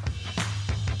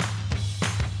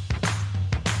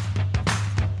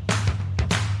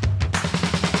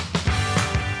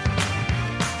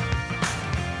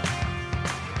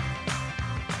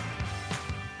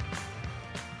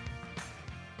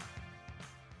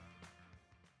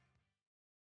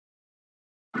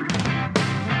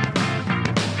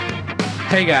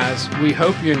 Hey guys, we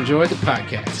hope you enjoyed the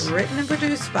podcast. It's written and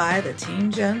produced by the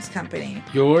Team Jones Company.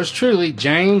 Yours truly,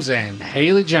 James and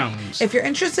Haley Jones. If you're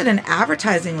interested in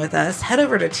advertising with us, head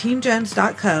over to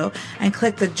teamjones.co and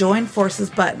click the Join Forces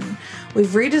button. We've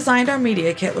redesigned our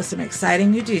media kit with some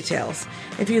exciting new details.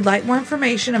 If you'd like more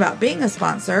information about being a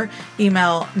sponsor,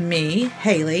 email me,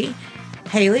 Haley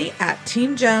at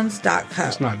teamjones.co.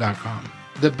 It's not .com.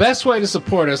 The best way to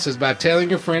support us is by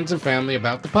telling your friends and family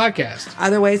about the podcast.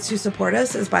 Other ways to support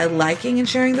us is by liking and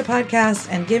sharing the podcast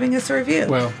and giving us a review.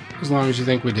 Well, as long as you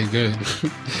think we did good.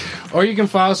 Or you can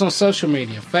follow us on social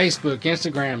media, Facebook,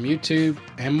 Instagram, YouTube,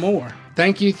 and more.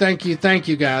 Thank you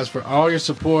guys for all your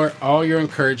support, all your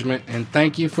encouragement, and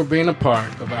thank you for being a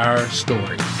part of our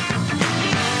story.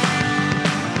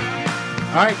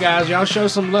 All right, guys, y'all show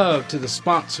some love to the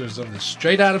sponsors of the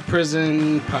Straight Out of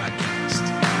Prison podcast.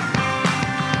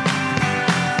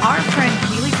 Our friend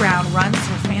Keely Brown runs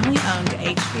her family-owned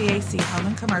HVAC home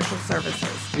and commercial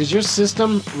services. Is your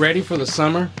system ready for the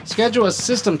summer? Schedule a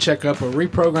system checkup or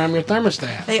reprogram your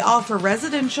thermostat. They offer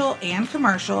residential and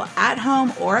commercial, at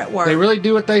home or at work. They really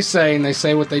do what they say, and they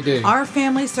say what they do. Our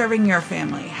family serving your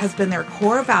family has been their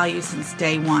core value since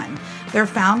day one. Their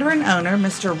founder and owner,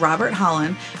 Mr. Robert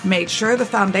Holland, made sure the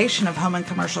foundation of home and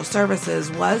commercial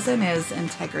services was and is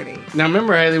integrity. Now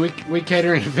remember, Haley, we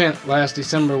catered an event last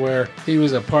December where he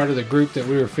was a part of the group that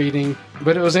we were feeding.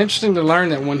 But it was interesting to learn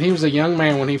that when he was a young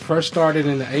man, when he first started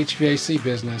in the HVAC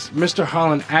business, Mr.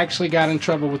 Holland actually got in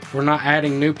trouble for not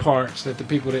adding new parts that the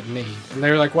people didn't need. And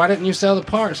they were like, "Why didn't you sell the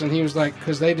parts?" And he was like,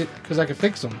 "Because I could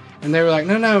fix them." And they were like,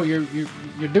 "No, you're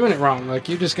doing it wrong. Like,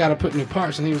 you just got to put new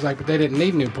parts." And he was like, "But they didn't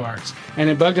need new parts." And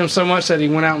it bugged him so much that he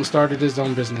went out and started his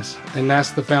own business. And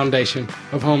that's the foundation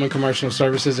of home and commercial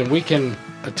services. And we can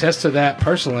attest to that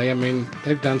personally. I mean,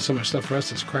 they've done so much stuff for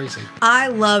us. It's crazy. I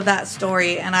love that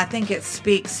story, and I think it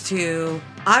speaks to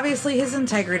obviously his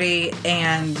integrity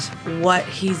and what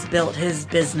he's built his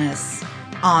business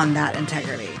on, that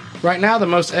integrity. Right now, the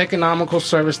most economical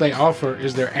service they offer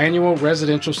is their annual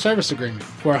residential service agreement.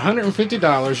 For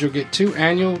 $150, you'll get 2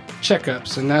 annual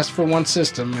checkups, and that's for one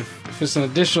system. If it's an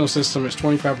additional system, it's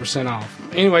 25% off.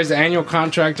 Anyways, the annual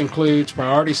contract includes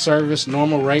priority service,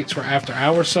 normal rates for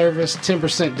after-hour service,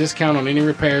 10% discount on any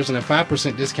repairs, and a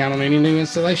 5% discount on any new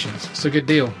installations. It's a good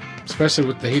deal, especially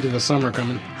with the heat of the summer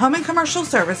coming. Home and Commercial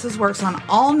Services works on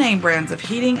all name brands of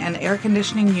heating and air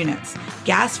conditioning units,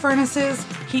 gas furnaces,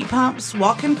 heat pumps,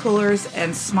 walk-in coolers,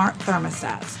 and smart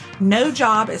thermostats. No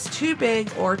job is too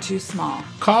big or too small.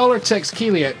 Call or text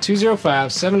Keely at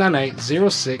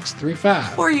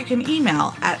 205-798-0635. Or you can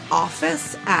email at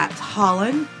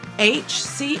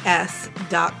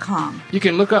office@hollandhcs.com. You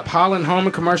can look up Holland Home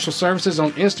and Commercial Services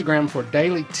on Instagram for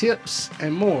daily tips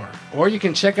and more. Or you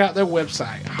can check out their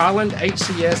website,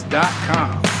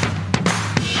 hollandhcs.com.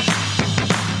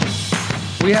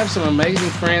 We have some amazing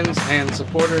friends and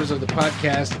supporters of the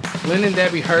podcast. Lynn and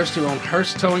Debbie Hurst, who own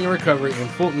Hurst Towing and Recovery in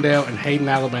Fultondale and Hayden,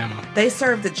 Alabama. They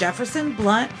serve the Jefferson,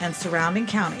 Blount, and surrounding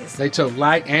counties. They tow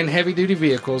light and heavy-duty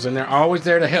vehicles, and they're always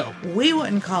there to help. We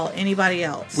wouldn't call anybody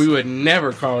else. We would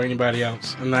never call anybody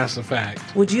else, and that's a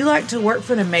fact. Would you like to work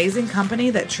for an amazing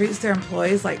company that treats their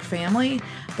employees like family?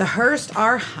 The Hurst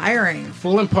are hiring.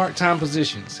 Full and part-time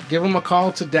positions. Give them a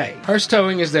call today. Hurst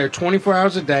Towing is there 24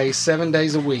 hours a day, 7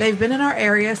 days a week. They've been in our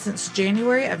area since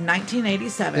January of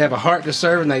 1987. They have a heart to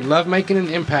serve, and they love making an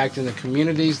impact in the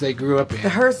communities they grew up in. The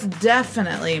Hursts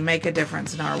definitely make a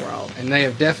difference in our world. And they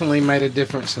have definitely made a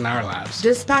difference in our lives.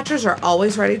 Dispatchers are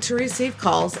always ready to receive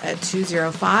calls at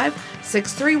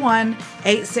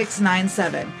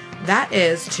 205-631-8697. That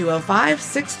is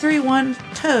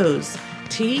 205-631-TOWS.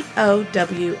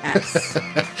 TOWS.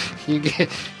 You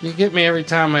get me every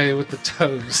time with the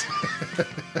toes.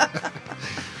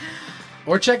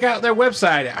 Or check out their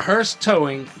website at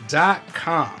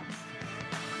hursttowing.com.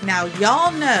 Now,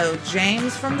 y'all know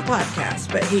James from the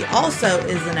podcast, but he also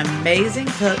is an amazing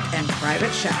cook and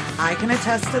private chef. I can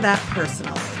attest to that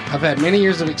personally. I've had many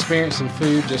years of experience in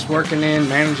food, just working in,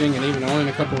 managing, and even owning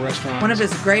a couple of restaurants. One of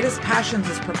his greatest passions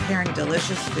is preparing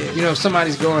delicious food. You know, if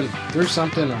somebody's going through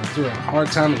something or through a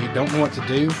hard time and you don't know what to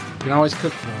do, you can always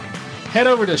cook for them. Head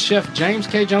over to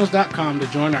chefjameskjones.com to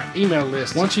join our email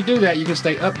list. Once you do that, you can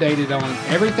stay updated on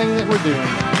everything that we're doing.